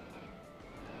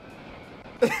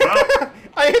 Well,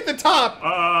 I hit the top!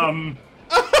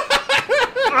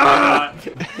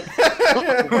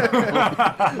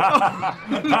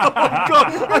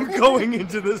 I'm going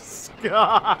into the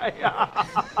sky.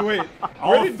 Wait,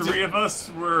 all where did three of us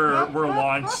were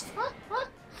launched.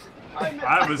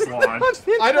 I was launched.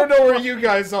 I don't know where you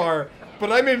guys are,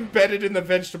 but I'm embedded in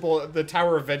the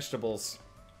tower of vegetables,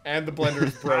 and the blender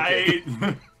is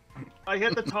broken. I I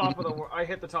hit the top of the. I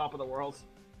hit the top of the world.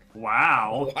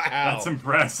 Wow. Wow. That's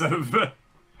impressive.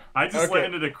 I just Okay.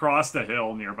 landed across the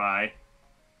hill nearby.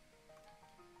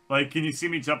 Like, can you see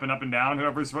me jumping up and down?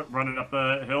 Whoever's running up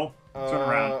the hill? Turn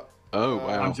around. Oh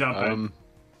wow. I'm jumping.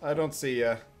 I don't see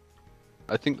ya.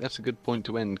 I think that's a good point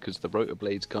to end because the rotor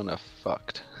blade's kind of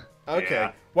fucked. Okay.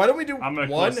 Yeah. Why don't we do I'm gonna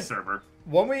one? close the server.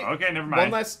 Okay, never One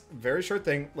mind. last very short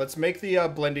thing. Let's make the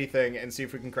blendy thing and see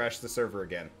if we can crash the server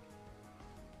again.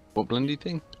 What blendy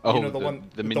thing? Oh, know, the one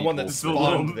mini that ball. Just Just a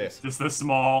spawned little, this. just the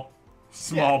small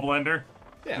blender.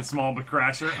 Yeah. The small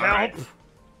crasher. Help! Alright.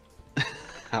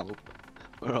 Help.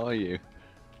 Where are you?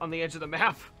 On the edge of the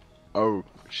map. Oh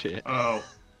shit. Oh,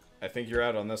 I think you're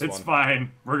out on this it's one.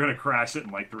 fine. We're gonna crash it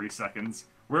in like 3 seconds.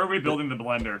 Where are we building the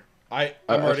blender? I'm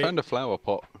I already. found a flower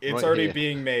pot. It's right already here.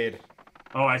 being made.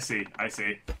 Oh, I see. I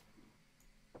see.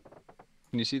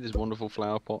 Can you see this wonderful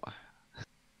flower pot?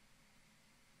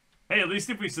 Hey, at least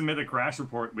if we submit a crash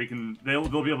report, we can. They'll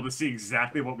be able to see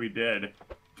exactly what we did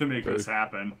to make this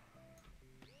happen.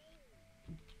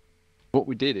 What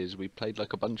we did is we played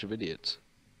like a bunch of idiots.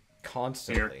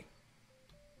 Constantly.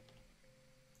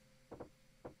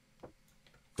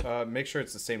 Make sure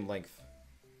it's the same length.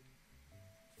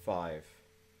 5.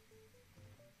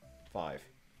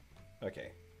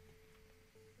 Okay.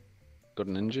 Got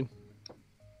an engine?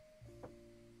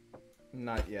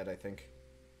 Not yet, I think.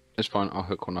 It's fine. I'll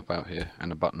hook one up out here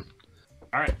and a button.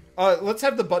 All right. Let's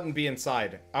have the button be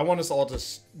inside. I want us all to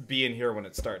be in here when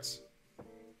it starts.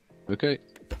 Okay.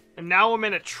 And now I'm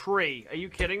in a tree. Are you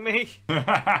kidding me?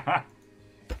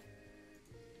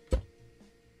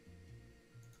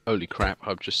 Holy crap!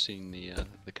 I've just seen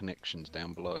the connections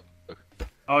down below.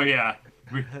 Oh yeah,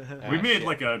 we made shit.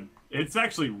 like a. It's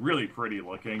actually really pretty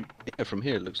looking. Yeah, from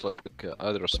here it looks like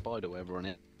either a spider web or an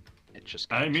it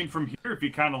just. I mean, from here, if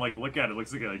you kind of like look at it, it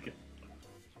looks like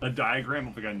a diagram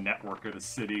of like a network of the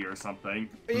city or something.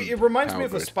 It reminds me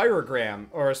of a Howard. spirogram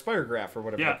or a spirograph or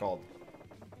whatever Yeah. they're called.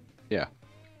 Yeah.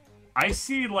 I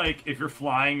see like if you're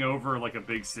flying over like a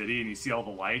big city and you see all the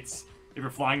lights. If you're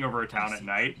flying over a town at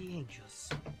night.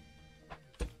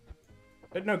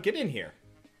 No, get in here.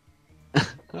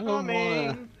 Oh,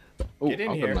 my. Oh, Get in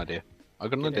I've here. got an idea. I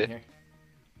got an Get in idea. here.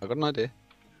 I got an idea.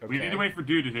 We need to wait for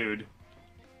Dude,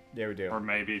 Yeah, we do. or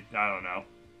maybe I don't know.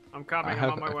 I'm I copying. I'm have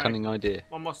on my a way. cunning idea.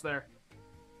 Almost there.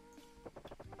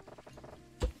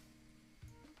 There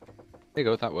you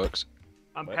go. That works.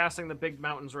 I'm What? passing the big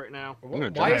mountains right now. gonna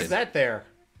Why jump is in. that there?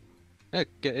 Yeah,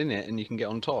 get in it and you can get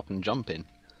on top and jump in.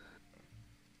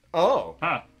 Oh,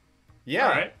 Huh. yeah.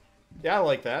 All right. Yeah, I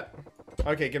like that.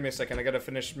 Okay, give me a second. I gotta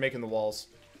finish making the walls.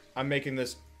 I'm making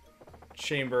this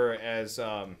chamber as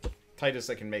tight as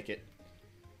I can make it.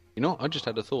 You know, I just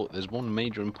had a thought. There's one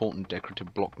major important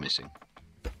decorative block missing.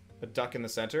 A duck in the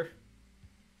center.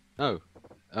 Oh,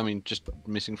 I mean, just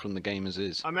missing from the game as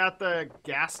is. I'm at the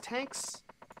gas tanks.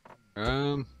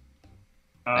 I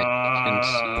can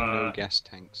see no gas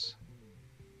tanks.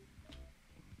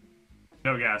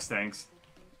 No gas tanks.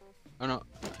 Oh no,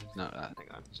 no. Hang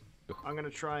on. I'm gonna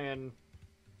try and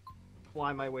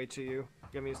fly my way to you.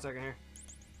 Give me a second here.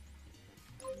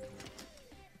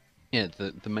 Yeah,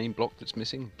 the main block that's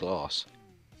missing, glass.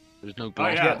 There's no Oh,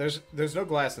 glass. yeah. Yeah, there's no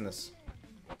glass in this.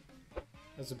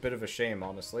 That's a bit of a shame,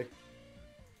 honestly.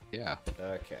 Yeah.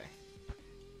 Okay.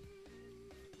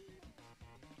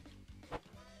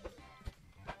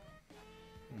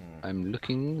 I'm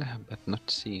looking, but not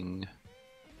seeing.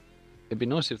 It'd be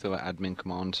nice if there were admin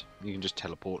commands. You can just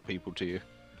teleport people to you.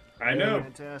 I know.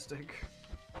 Fantastic.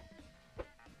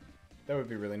 That would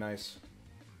be really nice.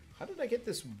 How did I get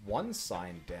this one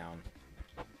sign down?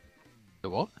 The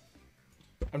what?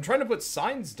 I'm trying to put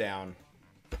signs down.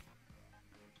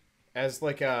 As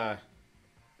like a...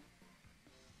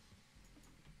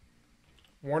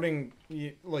 warning,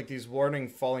 like these warning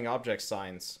falling object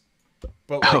signs.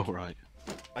 But like, Oh, right.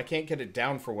 I can't get it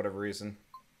down for whatever reason.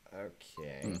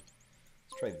 Okay. Let's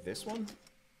try this one.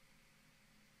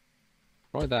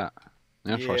 Try that.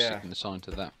 Now try Yeah. sticking the sign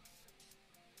to that.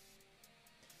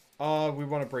 We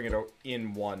want to bring it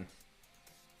in one.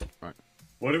 Right.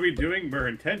 What are we doing? We're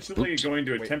intentionally Oops. going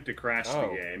to Wait. attempt to crash Oh.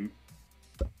 the game.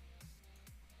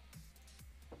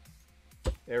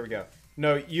 There we go.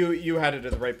 No, you had it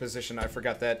at the right position. I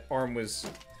forgot that arm was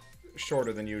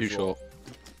shorter than Too usual. short.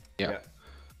 Yeah.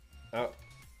 Oh.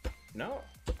 No.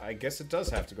 I guess it does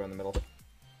have to go in the middle.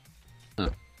 Huh.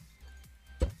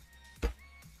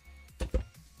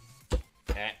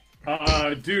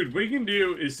 Dude, what you can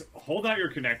do is hold out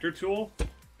your connector tool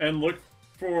and look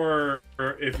for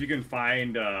if you can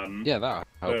find Yeah, that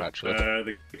help actually.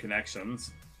 the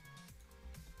connections.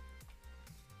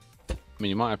 I mean,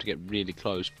 you might have to get really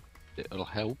close. It'll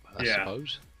help, I Yeah.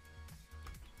 suppose.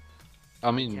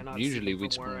 I mean, Cannot see usually from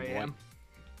we'd where spawn I right. am.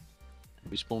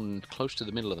 We spawn close to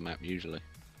the middle of the map usually.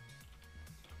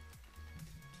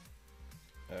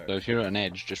 So if you're at an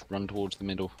edge, just run towards the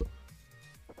middle.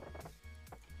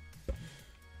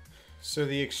 So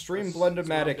the extreme That's what I'm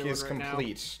Blendomatic doing is right now.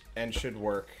 complete and should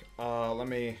work. Let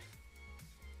me...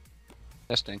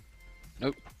 Testing.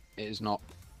 Nope, it is not.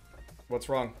 What's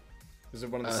wrong? Is it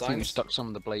one of the I signs? think you stuck some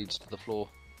of the blades to the floor.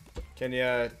 Can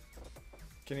you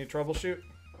troubleshoot?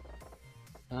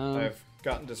 I I've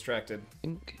gotten distracted.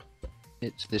 think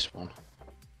it's this one.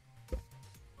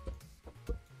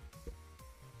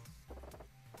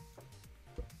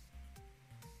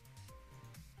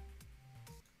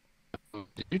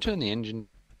 Did you turn the engine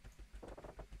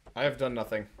I have done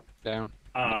nothing. down?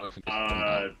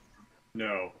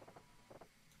 No.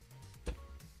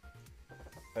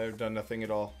 I've done nothing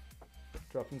at all.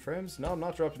 Dropping frames? No, I'm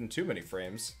not dropping too many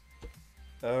frames.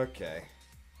 Okay.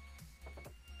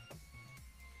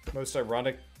 Most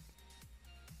ironic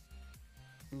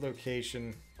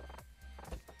location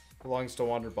belongs to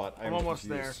Wanderbot. I'm almost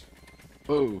there.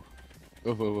 Whoa.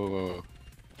 Whoa, whoa, whoa, whoa.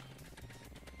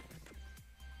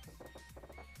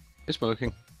 It's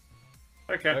working.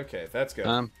 Okay. Okay, that's good.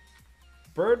 I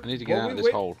Bird, need to get while out we of this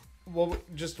wait- hole. Well,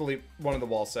 just delete one of the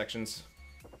wall sections.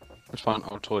 It's fine,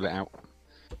 I'll toilet out.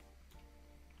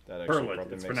 That actually Turlet.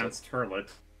 probably It's makes pronounced turlet.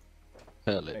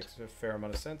 Toilet. makes a fair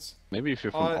amount of sense. Maybe if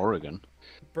you're from Oregon.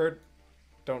 Bird,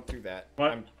 don't do that.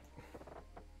 What? I'm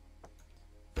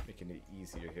making it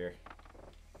easier here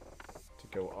to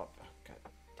go up. God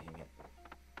dang it.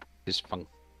 Dysfunctional.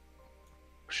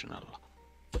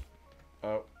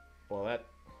 Oh, well that...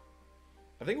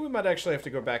 I think we might actually have to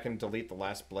go back and delete the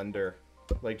last blender.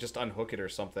 Like, just unhook it or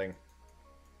something.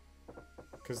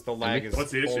 Because the lag is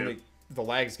What's the issue? only... The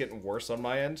lag's getting worse on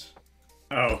my end.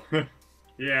 Oh.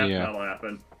 yeah, Yeah. that'll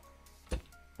happen.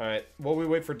 Alright, while we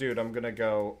wait for Dude, I'm gonna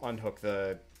go unhook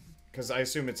the... Because I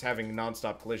assume it's having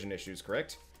non-stop collision issues,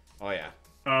 correct? Oh, yeah.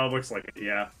 Looks like it,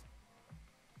 yeah.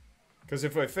 Because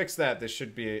if I fix that, this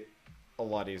should be a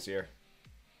lot easier.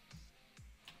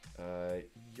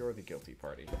 You're the guilty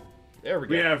party. There we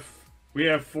go. We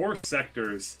have 4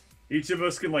 sectors. Each of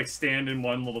us can, like, stand in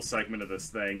one little segment of this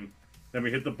thing. Then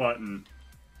we hit the button,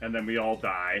 and then we all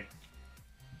die.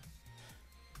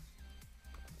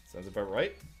 Sounds about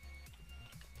right.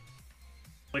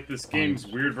 Like this game's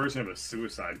weird version of a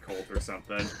suicide cult or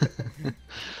something.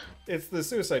 It's the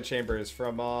suicide chambers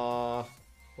from, what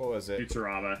was it?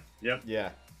 Futurama. Yep. Yeah.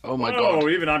 Oh my Oh, god.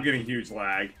 even I'm getting huge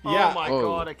lag. Yeah. Oh my Oh.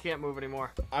 god, I can't move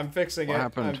anymore. I'm fixing What it.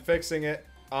 happened? I'm fixing it.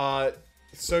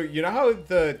 So you know how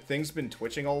the thing's been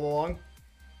twitching all along?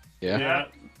 Yeah? Yeah.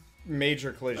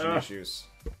 Major collision Ugh. issues.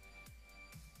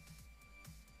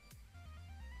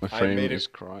 My I frame made is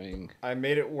it- crying. I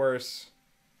made it worse.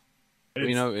 We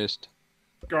It's noticed.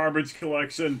 garbage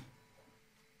collection.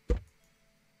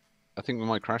 I think we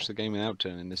might crash the game without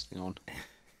turning this thing on.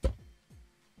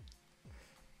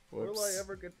 Whoops. Will I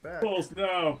ever get back? Bulls,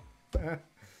 no.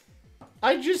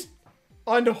 I just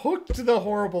unhooked the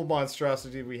horrible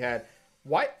monstrosity we had.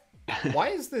 Why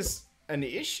is this an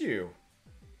issue?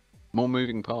 More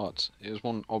moving parts. It was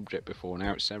one object before,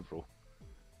 now it's several.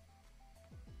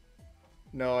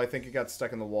 No, I think it got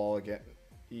stuck in the wall again.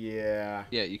 Yeah.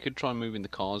 Yeah, you could try moving the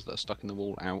cars that are stuck in the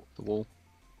wall out the wall.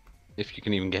 If you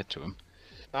can even get to them.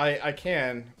 I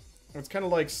can. It's kind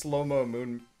of like slow-mo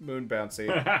moon bouncy.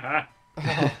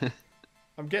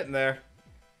 I'm getting there.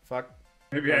 Fuck.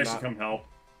 Maybe I'm I should not. come help.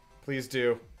 Please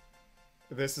do.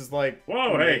 This is like...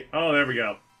 Whoa, hey. Oh, there we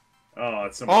go. Oh,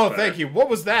 it's so much Oh, better. thank you. What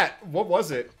was that? What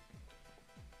was it?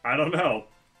 I don't know.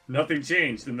 Nothing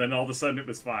changed, and then all of a sudden it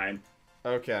was fine.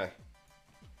 Okay.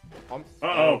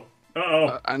 Uh-oh.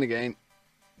 Uh-oh. And again.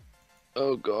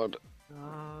 Oh god.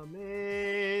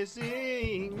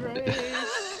 Amazing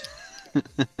grace.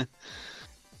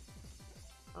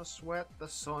 I sweat the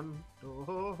sun.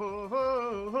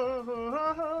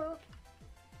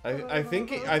 I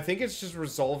think it's just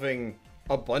resolving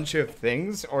a bunch of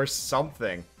things or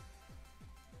something.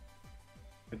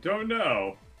 I don't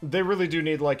know. They really do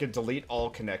need like a delete all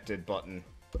connected button.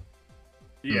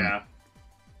 Yeah.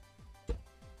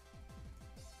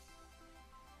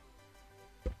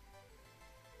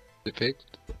 Is it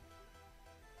fixed?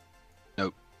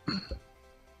 Nope.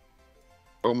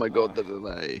 Oh my god, the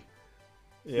delay.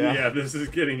 Yeah. This is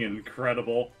getting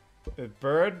incredible.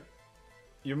 Bird,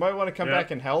 you might want to come Yeah.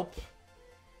 back and help.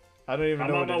 I don't even I'm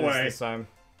know on what it my is way. this time.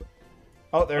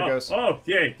 Oh, there it goes. Oh,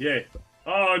 yay, yay.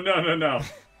 Oh, no.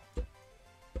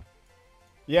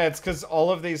 Yeah, it's because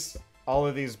all of these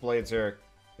blades are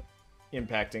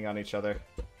impacting on each other.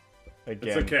 Again.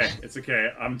 It's okay. It's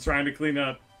okay. I'm trying to clean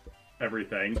up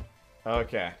everything.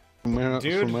 Okay.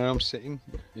 Dude. From where I'm sitting,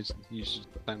 you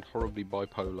sound horribly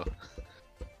bipolar.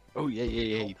 Oh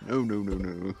yeah.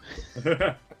 No.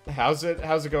 How's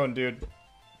it going, dude?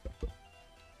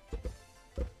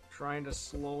 Trying to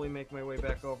slowly make my way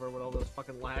back over with all this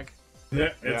fucking lag. Yeah,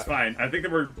 it's Yeah. fine. I think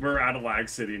that we're out of lag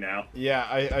city now. Yeah,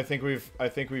 I think we've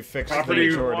fixed Property-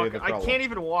 the majority of the I problem. can't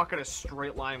even walk in a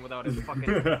straight line without it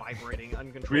fucking vibrating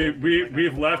uncontrollably.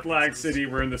 We've left lag city.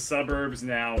 We're in the suburbs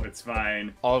now. It's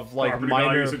fine. Of like Property minor.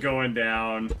 values are going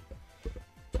down.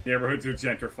 Neighborhoods are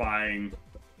gentrifying.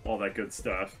 All that good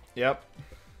stuff. Yep.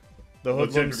 The Well,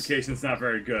 hoodlums. gentrification's not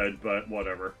very good, but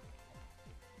whatever.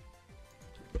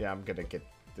 Yeah, I'm gonna get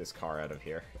this car out of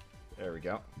here. There we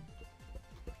go.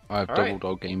 I have All double right.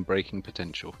 dog game breaking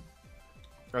potential.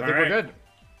 I think Alright. we're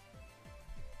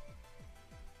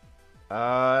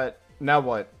good. Now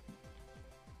what?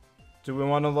 Do we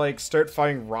want to like start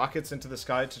firing rockets into the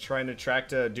sky to try and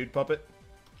attract a dude puppet?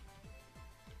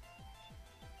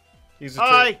 He's a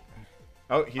Hi!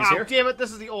 Oh, he's Oh, here. damn it, this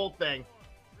is the old thing.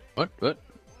 What?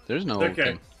 There's no old Okay.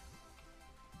 thing.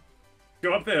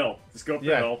 Go up the hill. Just go up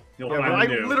Yeah. the hill. You'll Yeah, find I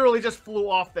the new. literally just flew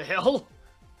off the hill.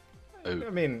 Oh,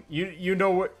 I mean, you know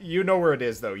where it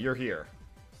is though. You're here.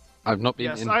 I've not been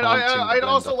Yes, enhancing I'd the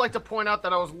also blender. like to point out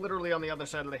that I was literally on the other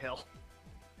side of the hill.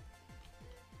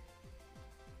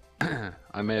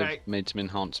 I may Okay. have made some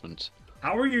enhancements.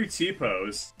 How are you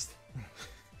T-posed?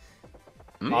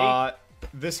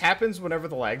 This happens whenever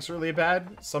the lag's really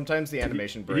bad. Sometimes the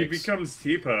animation He breaks. becomes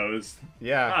T-posed.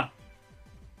 Yeah. Huh.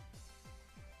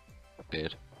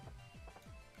 Weird.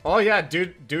 Oh yeah,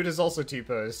 dude is also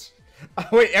T-posed.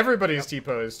 Wait, everybody's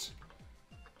T-posed.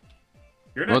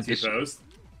 You're Well, not this- T-posed.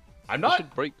 I'm That not.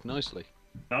 should break nicely.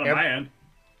 Not on Yep. my end.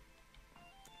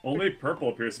 Only purple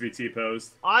appears to be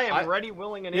T-posed. I am I- ready,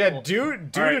 willing, and Yeah, able.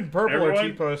 dude All right, and purple are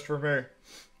everyone- T-posed for me.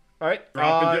 All right.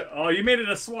 Oh, you made it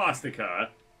a swastika.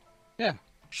 Yeah.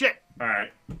 Shit! All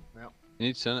right. You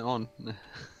need to turn it on.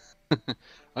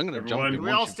 I'm gonna jump Everyone- in Do we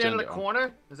once all you've stand in turned the it on.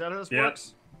 corner? Is that how this Yep.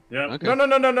 works? Yep. Okay.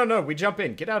 No. We jump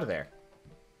in. Get out of there.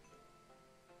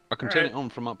 I can turn Alright. it on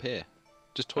from up here.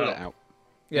 Just toilet Oh. out.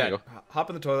 There Yeah. you go. Hop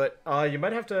in the toilet. You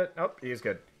might have to. Oh, he's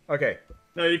good. Okay.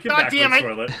 No, you can God backwards damn it!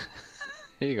 toilet.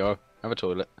 Here you go. Have a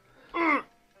toilet.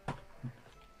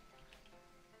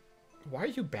 Why are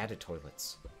you bad at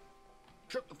toilets?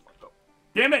 Shut the fuck up,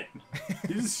 Damn it!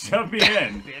 You just shoved me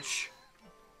in. bitch.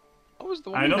 I was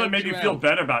the one I who know that helped made you you feel out.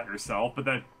 better about yourself, but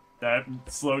that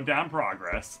slowed down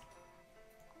progress.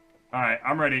 All right,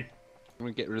 I'm ready. I'm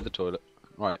gonna get rid of the toilet.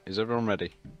 Right, is everyone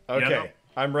ready? Okay. Yeah.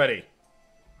 I'm ready.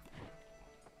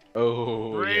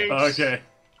 Oh, Three, yeah. Okay.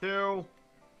 2,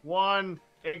 1,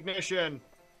 ignition.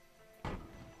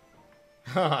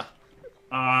 Haha.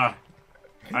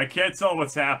 I can't tell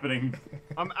what's happening.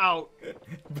 I'm out.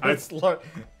 This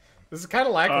is kind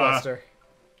of lackluster.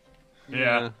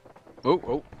 Yeah. Oh.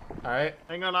 All right.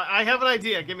 Hang on, I have an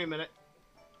idea. Give me a minute.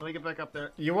 Let me get back up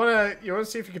there. You wanna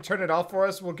see if you can turn it off for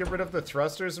us? We'll get rid of the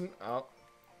thrusters and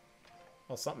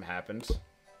well, something happened.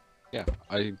 Yeah,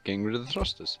 I'm getting rid of the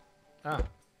thrusters. Ah,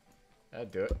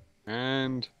 that'd do it.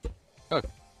 And oh,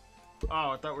 Oh,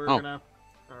 I thought we were Oh. gonna.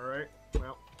 Alright,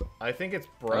 well. I think it's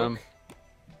broke.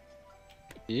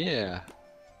 yeah.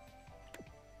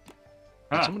 Did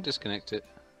Huh. someone disconnect it?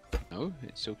 No,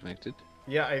 it's still connected.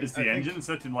 Yeah, Is the I think- engine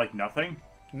set to like nothing?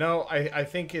 No, I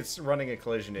think it's running a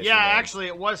collision issue. Yeah, now. actually,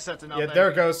 it was set to nothing. Yeah, there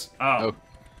it goes. Oh. Oh.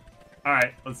 All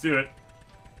right, let's do it.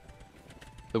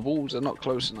 The walls are not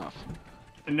close enough.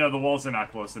 No, the walls are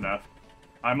not close enough.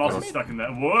 I'm also What? stuck in that.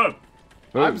 Whoa!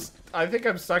 Oh, I think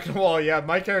I'm stuck in a wall. Yeah,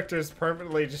 my character is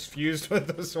permanently just fused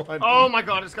with this one. Oh my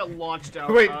god, it's got launched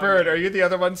out. Wait, Bird, are you the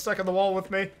other one stuck on the wall with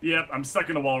me? Yep, I'm stuck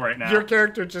in a wall right now. Your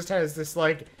character just has this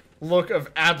like look of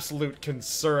absolute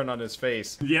concern on his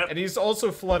face. Yep. And he's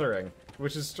also fluttering,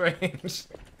 which is strange.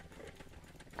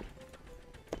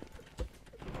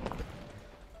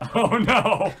 Oh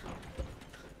no!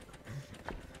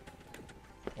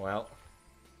 Well,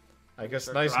 I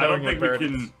guess nice I don't knowing you, think we Bird.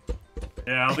 can.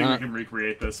 Yeah, I don't think we can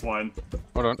recreate this one.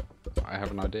 hold on. I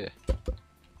have an idea.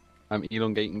 I'm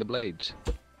elongating the blades.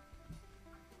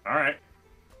 All right.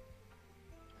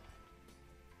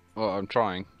 Well, I'm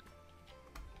trying.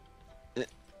 There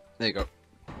you go.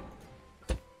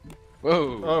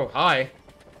 Whoa. Oh, hi.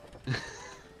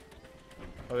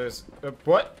 Oh, there's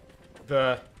what?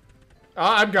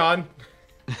 I'm gone.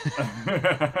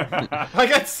 I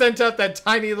got sent out that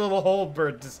tiny little hole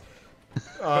Bird just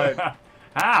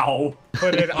How?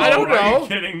 put in. I don't Oh, Are you know.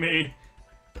 kidding me?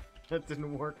 That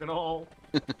didn't work at all.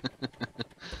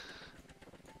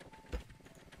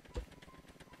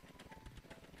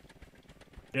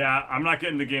 Yeah, I'm not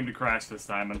getting the game to crash this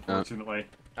time, unfortunately.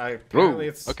 Apparently Whoa.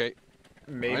 it's Okay.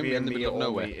 maybe a in the middle of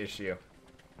nowhere. me issue.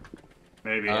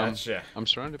 Maybe. Gotcha. I'm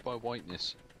surrounded by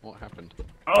whiteness. What happened?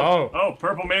 Oh,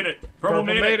 purple made it. Purple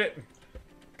made it.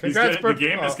 Congrats, The Purple.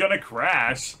 game is gonna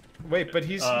crash. Wait, but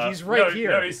he's right no, here.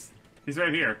 No, he's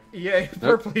right here. Yeah,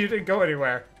 Purple, you didn't go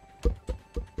anywhere.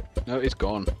 No, it's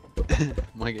gone.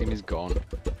 My game is gone.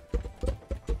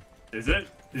 Is it?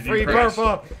 Did Free you crash?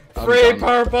 Purple! I'm Free done.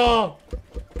 Purple!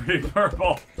 Free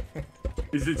purple.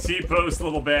 He's a T-post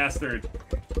little bastard.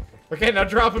 Okay, now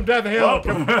drop him down the hill.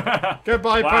 Oh.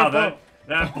 Goodbye, Wow, Purple.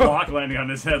 that block landing on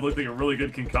his head looked like a really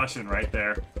good concussion right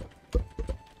there.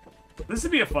 This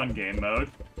would be a fun game mode.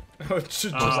 Just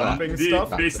jumping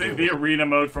stuff. Basically the arena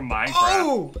mode from Minecraft.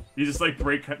 Oh! You just like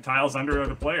break tiles under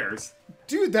other players.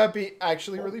 Dude, that'd be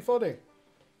actually really funny.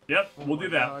 Yep, we'll do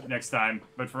that God. next time.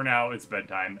 But for now, it's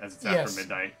bedtime as it's Yes. after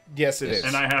midnight. Yes, it is.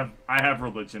 And I have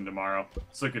religion tomorrow.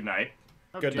 So good night.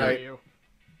 How Good dare night. you.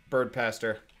 Bird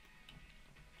pastor.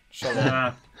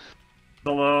 Shalom.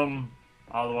 Shalom.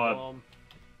 Allah.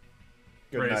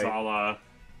 Good Praise night. Allah.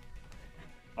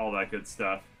 All that good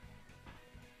stuff.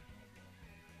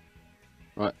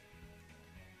 Right.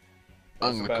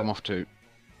 I'm gonna about- come off too.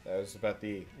 That was about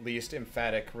the least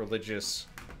emphatic religious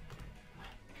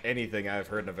anything I've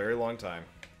heard in a very long time.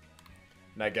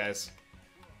 Night, guys.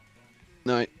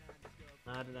 Night.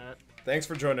 Not that. Thanks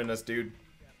for joining us, dude.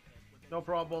 No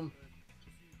problem.